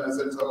of San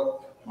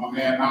Jacinto. My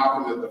man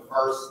Malcolm is the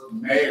first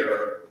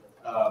mayor,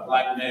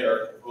 Black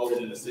mayor,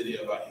 voted in the city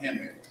of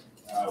Hemet,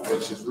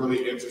 which is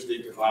really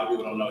interesting because a lot of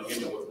people don't know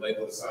Hemet was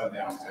labeled the sun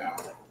downtown.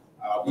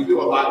 We do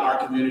a lot in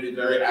our community,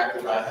 very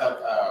active. I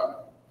helped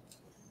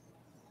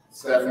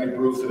Stephanie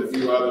Bruce and a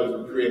few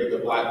others. We created the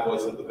Black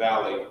Voice of the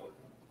Valley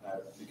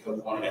because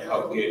we wanted to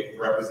help get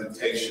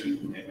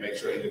representation and make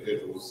sure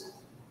individuals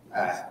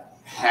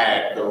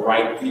had the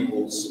right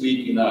people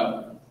speaking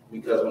up,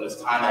 because when it's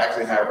time to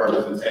actually have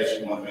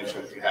representation, you want to make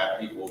sure that you have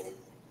people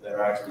that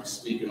are actually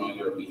speaking on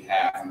your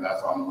behalf, and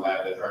that's why I'm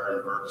glad that her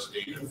and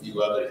Bergstein and a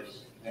few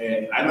others.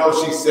 And I know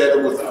she said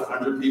it was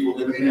 100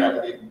 people in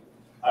here.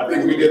 I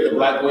think we did the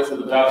Black Voice of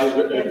the Valley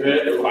event.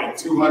 There were like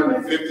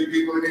 250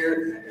 people in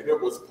here, and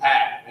it was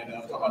packed. And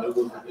I'm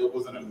talking about it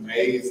was an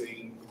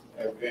amazing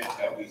event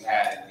that we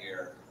had in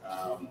here.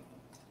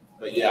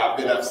 But yeah, I've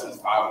been up since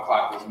 5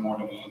 o'clock this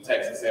morning. When you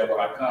text and said, "Will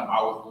I come?"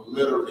 I was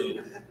literally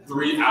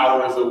 3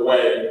 hours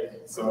away.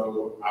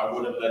 So I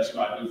would have let you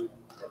know I do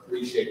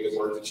appreciate the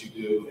work that you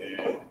do,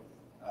 and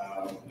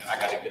I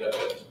got to get up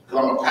because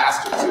I'm a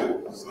pastor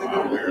too. So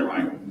I wear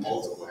like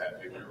multiple hats.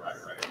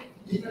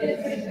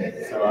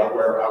 Right. So I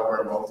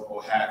wear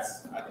multiple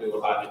hats. I do a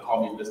lot. They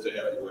call me Mr.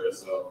 Everywhere.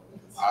 So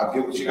I'll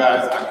get with you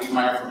guys. I'll give you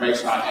my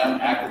information. I am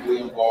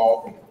actively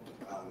involved.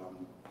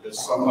 There's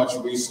so much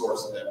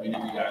resources that many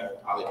of you guys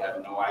probably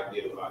have no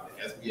idea about.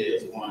 The SBA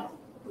is one,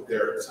 but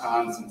there are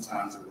tons and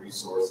tons of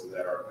resources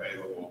that are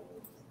available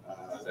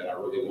that I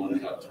really want to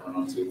help turn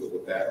on to. But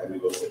with that, let me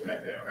go sit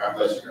back down. God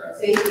bless you guys.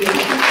 Thank you.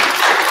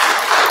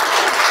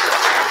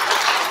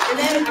 And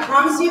then I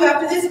promise you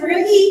after this, we're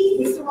going to eat.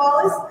 Mr.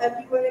 Wallace, if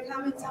you want to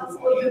come and tell us a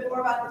little bit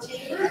more about the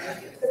chamber.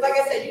 Because like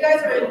I said, you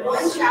guys are in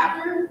one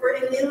chapter. We're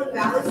in the Inland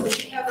Valley, so we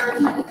cover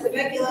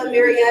Temecula,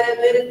 Marietta,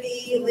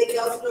 Menifee, Lake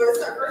Elsinore.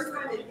 It's our first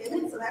time in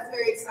Inland, so that's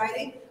very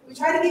exciting. We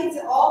try to get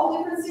into all the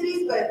different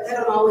cities, but that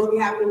don't always be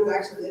happening to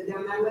actually live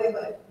down that way.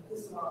 But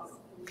Mr. Wallace.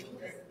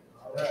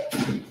 All right.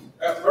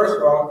 First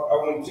of all, I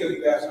want to tell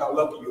you guys how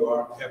lucky you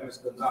are to have Ms.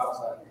 Gonzalez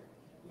out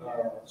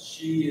here.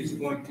 She is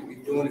going to be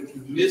doing, if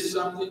you missed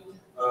something,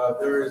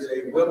 there is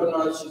a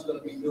webinar that she's going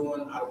to be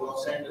doing out of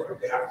Los Angeles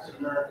with the African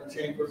American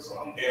Chamber.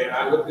 And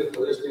I looked at the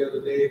list the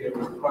other day, there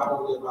was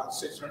probably about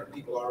 600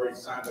 people already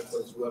signed up for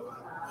this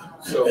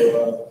webinar.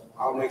 So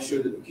I'll make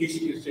sure that Keisha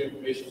gets the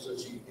information so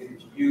she can get it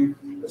to you.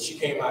 But she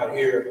came out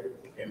here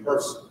in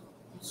person.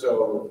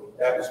 So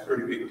that was a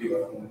pretty big deal.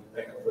 I want to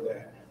thank her for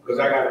that. Because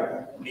I got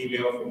an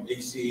email from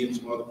DC and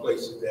some other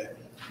places that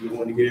we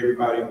wanted to get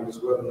everybody on this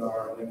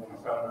webinar, and then when I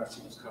found out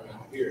she was coming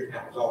out here, and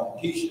that was all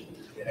Keisha,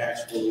 and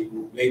actually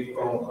made the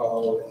phone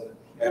call and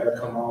had her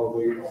come all the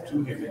way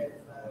to him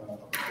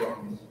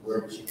from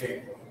wherever she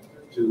came from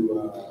to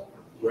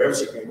wherever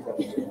she came from.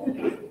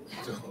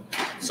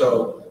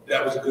 So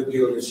that was a good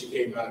deal that she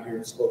came out here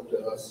and spoke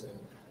to us.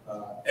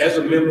 And as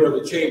a member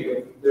of the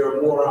chamber, there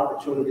are more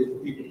opportunities for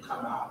people to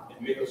come out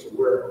and make us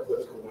aware of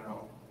what's going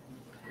on.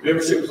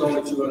 Membership is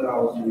only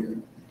 $200 a year.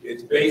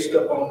 It's based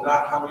upon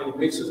not how many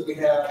mixes we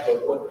have,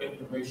 but what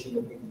information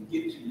that we can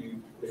get to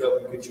you to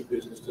help you get your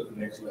business to the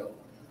next level.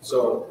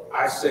 So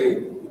I say,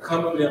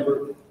 become a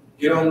member,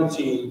 get on the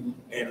team,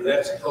 and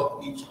let's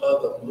help each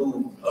other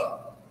move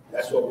up.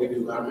 That's what we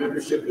do. Our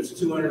membership is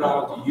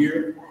 $200 a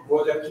year.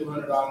 For that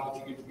 $200,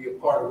 you get to be a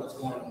part of what's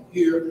going on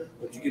here,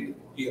 but you get to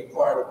be a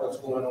part of what's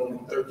going on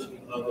in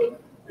 13 other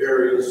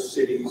various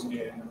cities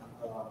and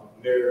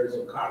mayors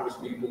and congress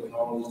people and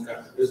all these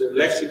kinds. There's an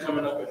election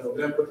coming up in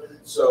November,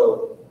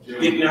 so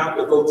getting out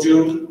to vote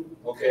June.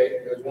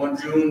 Okay, there's one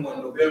June, one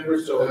November,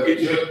 so June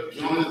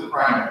is the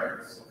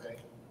primaries. Okay,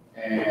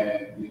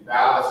 and the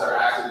ballots are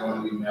actually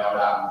going to be mailed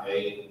out on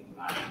May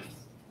 9th.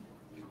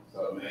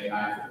 So May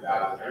 9th, the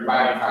ballots.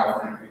 Everybody in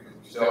California, because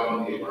we still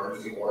on the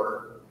emergency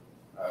order,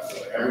 so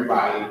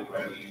everybody,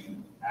 when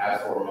you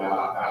ask for a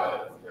mail-out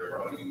ballot, they're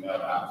going to be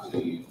mailed out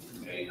to you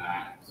May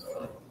 9th.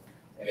 So.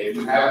 And if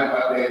you haven't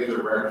updated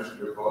your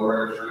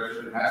voter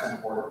registration, that's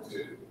important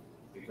too.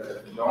 Because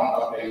if you don't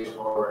update your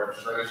voter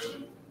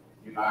registration,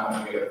 you're not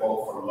going to get a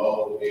vote for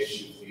local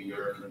issues in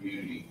your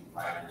community,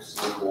 like your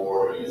school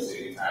board or your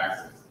city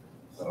taxes.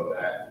 So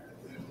that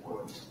is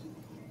important.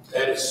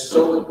 That is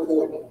so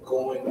important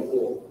going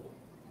forward.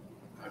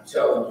 I'm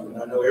telling you,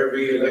 and I know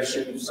every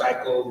election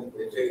cycle,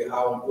 they tell you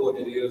how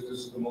important it is, this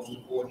is the most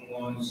important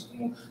one, this is the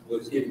most, but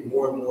it's getting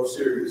more and more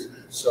serious.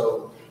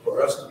 So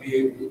for us to be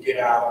able to get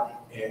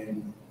out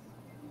and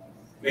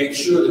make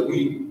sure that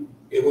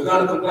if we're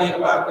gonna complain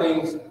about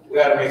things, we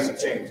gotta make some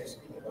changes.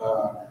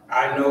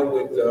 I know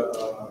with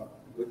the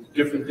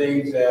different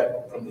things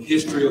that, from the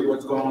history of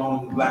what's going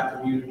on in the black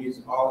communities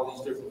and all of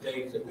these different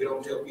things, that we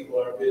don't tell people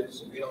our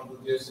business, and we don't do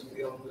this, and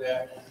we don't do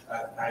that.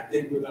 I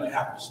think we're gonna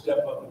have to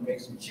step up and make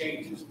some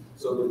changes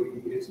so that we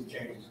can get some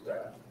changes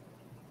done.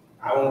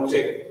 I won't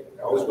take it.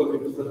 I always look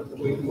at the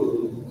way to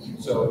move.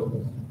 So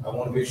I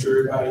wanna make sure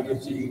everybody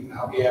gets to eat, and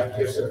I'll be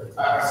after, yes, sir.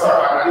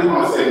 Sorry, I do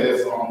want to say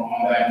this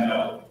on that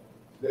note.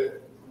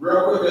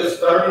 Real quick, there's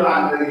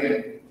 39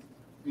 million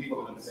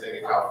people in the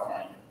state of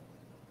California.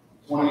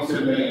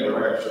 22 million are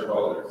registered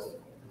voters.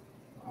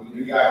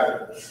 You guys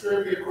are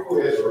trivia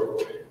quiz real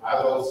quick.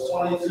 Out of those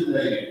 22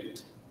 million,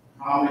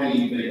 how many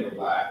do you think are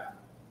black?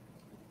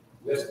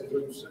 Less than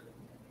 3%.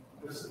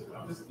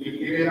 I'm just give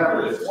you a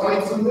number. There's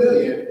 22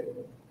 million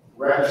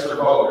registered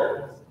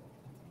voters.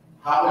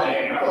 How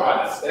many, I'm talking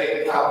about the state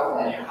of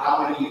California,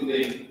 how many do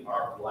you think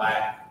are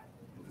black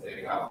in the state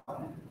of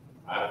California?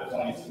 Out of the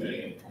 22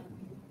 million?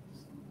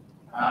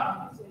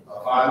 Huh?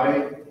 5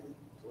 million?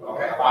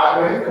 Okay,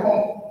 5 million, come on.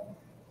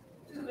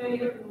 2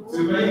 million.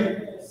 2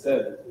 million?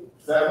 7.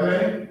 7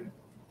 million?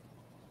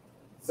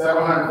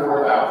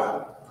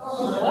 704,000.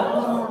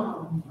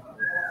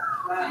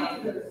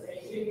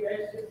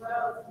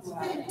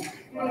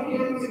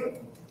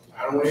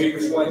 I don't want to hear you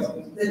explain.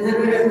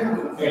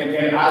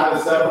 And out of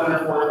the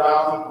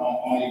 704,000,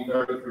 only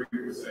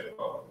 33%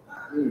 vote.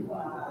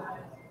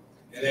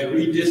 And that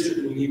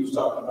redistricting he was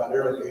talking about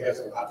earlier has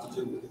a lot to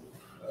do with it.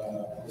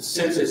 The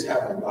census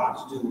have a lot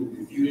to do with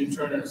it. If you didn't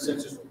turn in a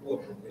census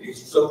report,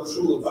 it's so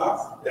true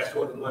about that's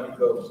where the money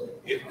goes.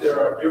 If there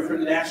are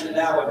different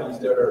nationalities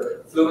that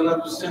are filling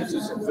up the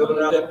census and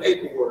filling out that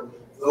paperwork,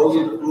 those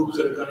are the groups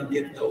that are going to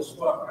get those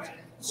funds.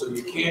 So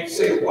you can't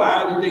say,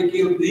 why did they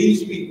give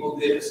these people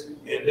this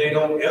and they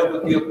don't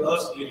ever give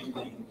us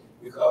anything?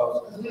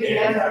 Because,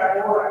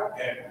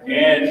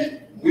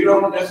 and we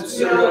don't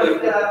necessarily,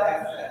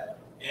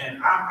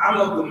 and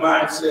I'm of the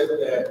mindset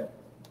that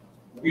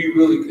we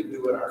really could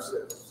do it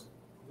ourselves.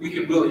 We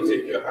can really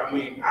take care, I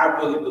mean, I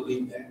really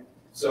believe that.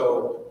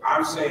 So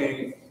I'm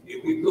saying,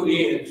 if we put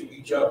into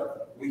each other,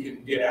 we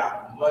can get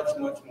out much,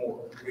 much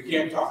more. We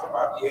can't talk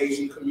about the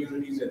Asian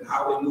communities and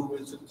how they move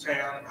into the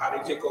town, and how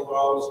they take over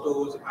all the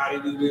stores, and how they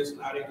do this,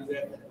 and how they do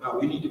that. No,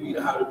 we need to be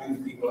the how to do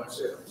the people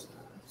ourselves.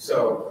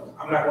 So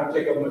I'm not gonna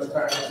take up much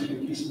time to the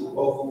peaceful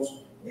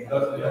vocals and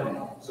nothing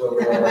else. So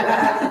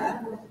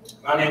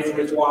my name is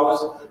Rich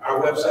Wallace.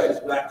 Our website is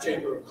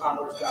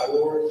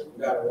blackchamberofcommerce.org.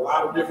 We've got a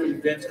lot of different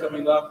events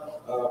coming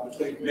up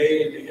between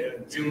May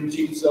and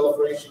Juneteenth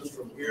celebrations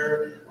from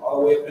here all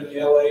the way up in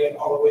LA and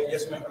all the way.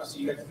 Yes, ma'am. I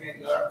see you guys.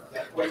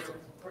 That question.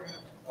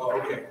 Oh,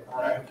 okay.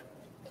 All right.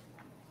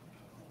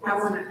 I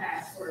want to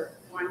ask for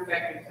 1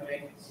 second to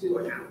make 2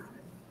 announcements.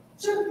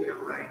 Sure. If you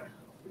don't mind.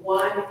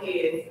 One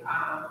is,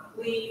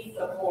 please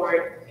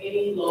support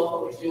any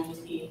local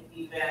Juneteenth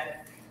event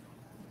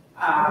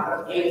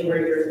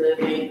anywhere you're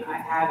living. I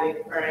have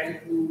a friend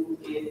who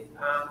is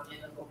in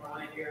the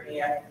Corona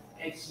area,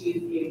 and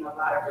she's getting a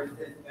lot of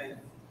resistance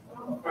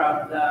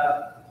from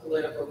the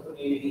political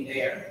community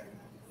there.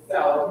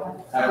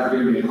 So Have her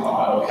give me a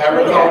call. Have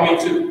her call me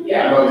too. I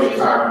know you're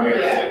tired of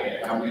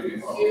it. I'm giving you a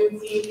call.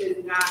 Juneteenth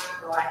is not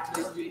Black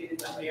history,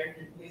 it is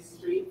American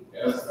history.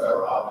 Yes,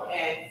 sir.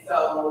 And so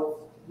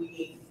we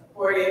need to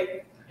support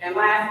it. And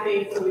last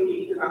thing, so we can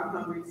eat, because I'm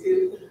hungry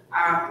too.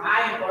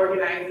 I am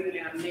organizing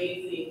an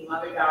amazing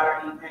mother-daughter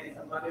event. It's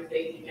a Mother's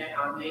Day event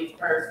on May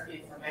 1st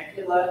in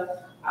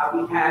Temecula. We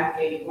have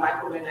a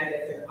Black woman that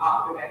is an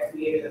author that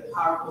created a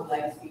powerful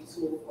legacy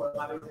tool for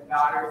mothers and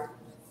daughters.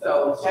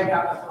 So check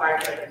out the flyer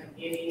at the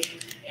beginning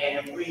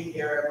and bring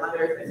your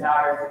mothers and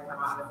daughters and come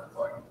out and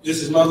support.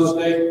 This is Mother's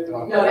Day?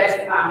 No, that's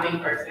May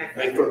 1st. Next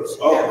May week. 1st.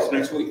 Oh, it's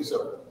next week.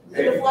 So,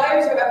 The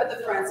flyers are up at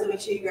the front, so make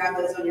sure you grab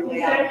those on your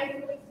way out.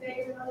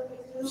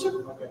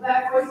 Sure.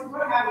 That was,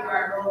 we're having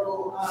our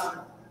global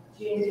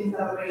Juneteenth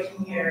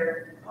celebration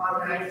here on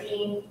the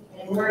 19th,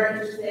 and we're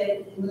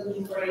interested in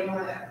looking for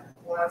anyone that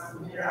wants to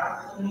better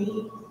opportunity.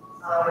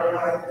 And I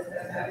want to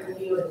discuss that with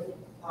you, and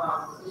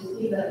just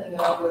keep letting me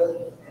know really.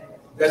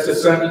 that's a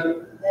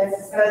Sunday?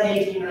 That's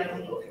Sunday, June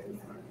 19th.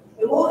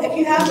 Well, if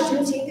you have the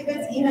Juneteenth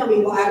events, email me,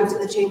 we'll add them to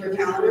the chamber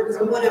calendar,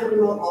 because we want to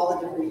promote all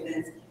the different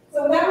events.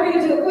 So now we're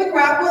gonna do a quick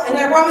raffle, and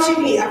I promise you,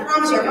 Pete, I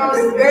promise,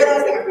 this is the very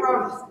last thing, I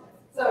promise.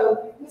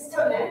 So, Ms.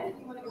 Tonet,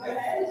 you wanna go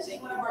ahead and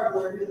take one of our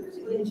board members,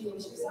 you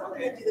introduce yourself,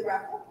 and do the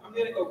raffle? I'm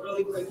gonna go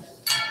really quick.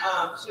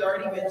 She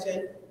already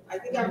mentioned, I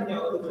think I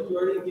know the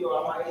majority of you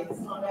all might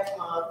on that.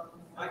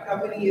 My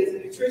company is a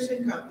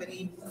nutrition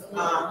company,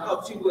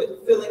 helps you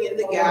with filling in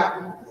the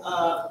gap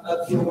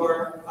of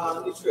your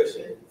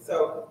nutrition.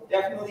 So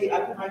definitely,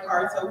 I put my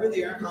cards over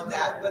there on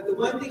that. But the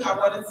one thing I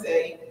want to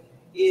say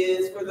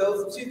is for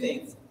those 2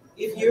 things.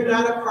 If you're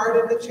not a part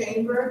of the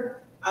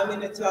chamber, I'm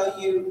gonna tell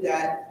you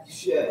that you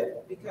should,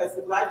 because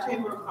the Black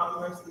Chamber of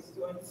Commerce is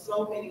doing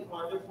so many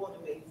wonderful and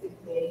amazing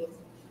things.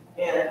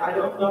 And I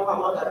don't know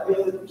how long I've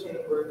been with the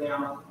chamber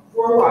now,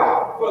 for a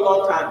while, for a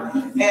long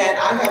time. And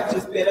I have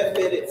just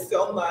benefited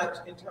so much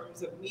in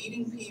terms of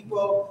meeting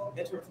people,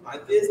 in terms of my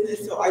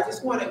business. So I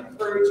just want to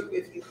encourage you,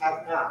 if you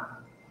have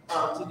not,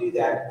 to do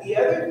that. The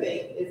other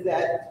thing is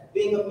that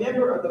being a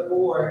member of the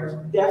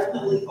board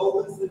definitely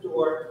opens the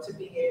door to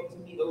being able to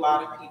meet a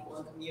lot of people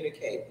and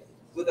communicate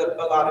with a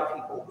lot of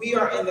people. We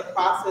are in the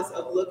process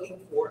of looking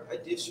for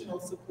additional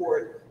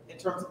support in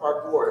terms of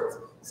our boards.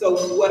 So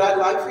what I'd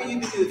like for you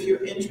to do, if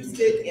you're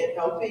interested in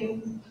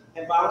helping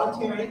and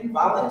volunteering, did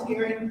I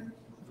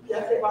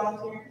say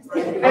volunteering?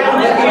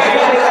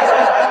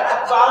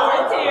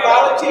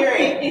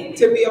 Volunteering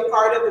to be a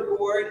part of the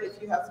board, if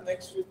you have some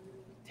extra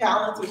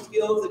talents or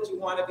skills that you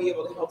want to be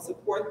able to help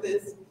support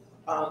this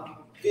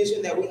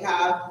vision that we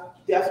have,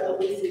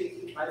 definitely see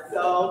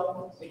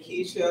myself,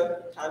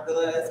 Makisha,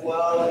 Chandela as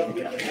well, and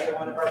we have another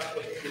one of our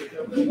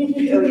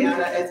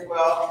Ileana as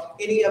well.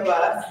 Any of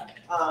us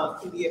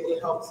can be able to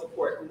help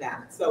support in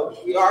that. So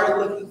we are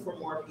looking for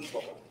more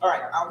people. All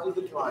right, I'll do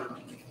the drawing.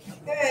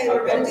 Okay,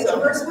 the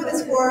first one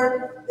is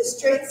for The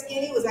Straight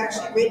Skinny, was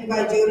actually written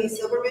by Jody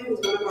Silverman, who's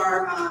one of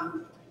our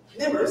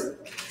members.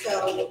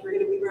 So we're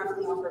gonna be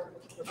raffling off her.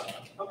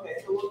 Okay,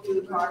 so we'll do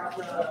the card.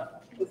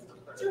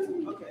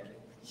 Okay.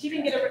 She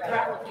didn't get a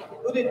raffle ticket.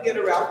 Who didn't get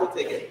a raffle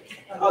ticket?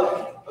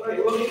 Oh, okay,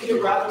 we'll get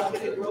you a raffle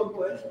ticket real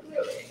quick.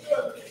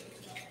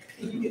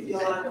 Can you get the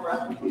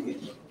raffle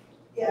ticket?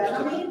 Yeah,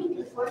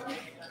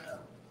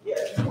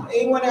 Yes.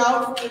 Anyone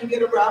else didn't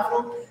get a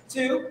raffle?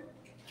 2?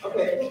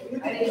 Okay.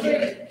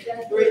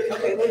 Great.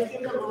 Okay, let's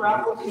give them a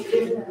raffle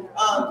ticket.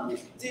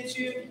 Did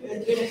you,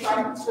 and then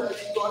try to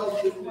go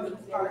ahead and do the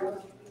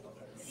card?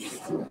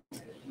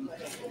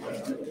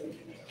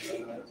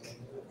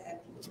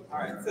 All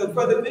right, so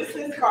for the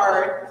business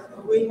card,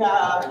 we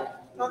have,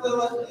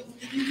 Chandela,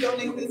 did you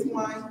donate this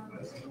wine?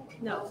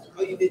 No.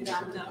 Oh, you did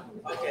not? No.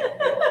 Okay.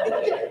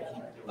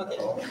 Okay.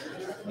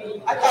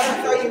 I thought I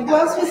saw you. Who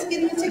else was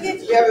getting the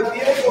ticket? We have a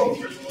beautiful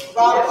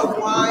bottle of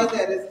wine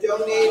that is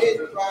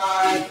donated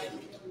by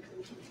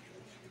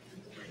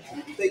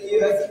the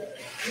USA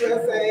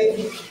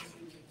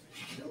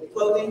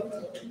Clothing,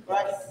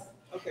 right?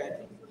 Okay.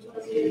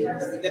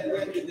 That we're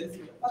gonna do this.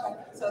 Okay,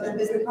 so the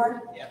business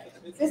card? Yeah.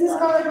 Business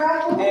card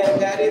raffle?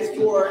 And that is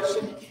for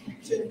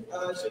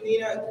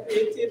Shanina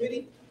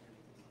Creativity.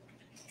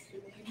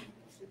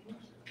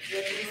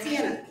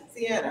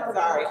 Sienna,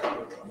 sorry.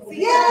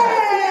 Yay!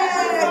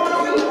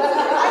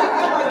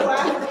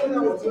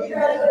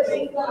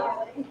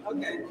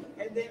 Okay,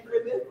 and then for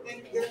this thing,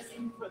 this is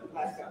for the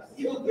black guy.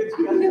 You'll get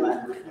you guys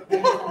black.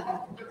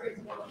 Okay.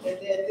 And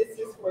then this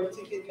is for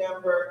ticket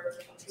number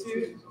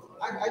 2.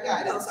 I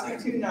got it.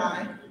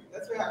 229.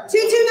 That's what happened.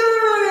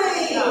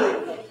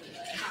 229.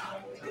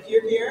 If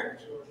you're here,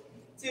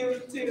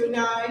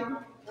 229.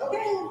 Okay,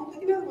 we'll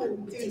pick another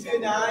one.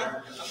 229.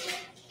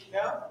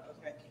 No?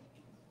 Okay.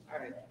 All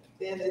right.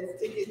 Then it's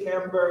ticket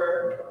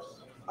number,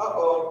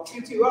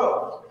 220.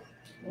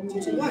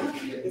 221.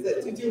 Is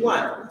it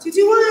 221?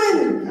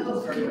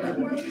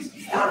 221.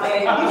 Stop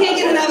it. You can't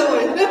get another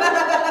one.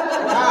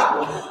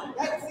 Wow.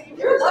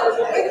 You're lucky.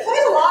 We play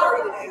the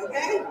lottery today,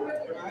 okay?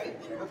 Right?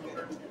 Okay.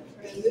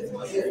 And this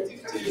one is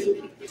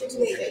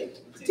 228.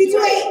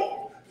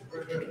 228.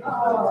 All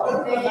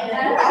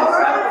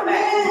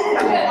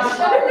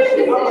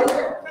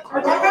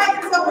right,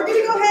 so we're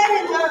gonna go ahead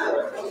and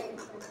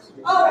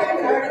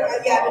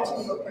yeah, but you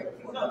can go quick.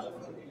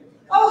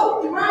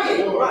 Oh, Ryan.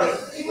 You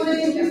want to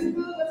introduce the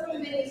food? What's on the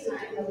menu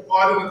tonight?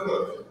 Order the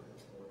cook.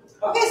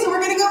 Okay, so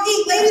we're gonna go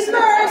eat. Ladies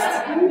first.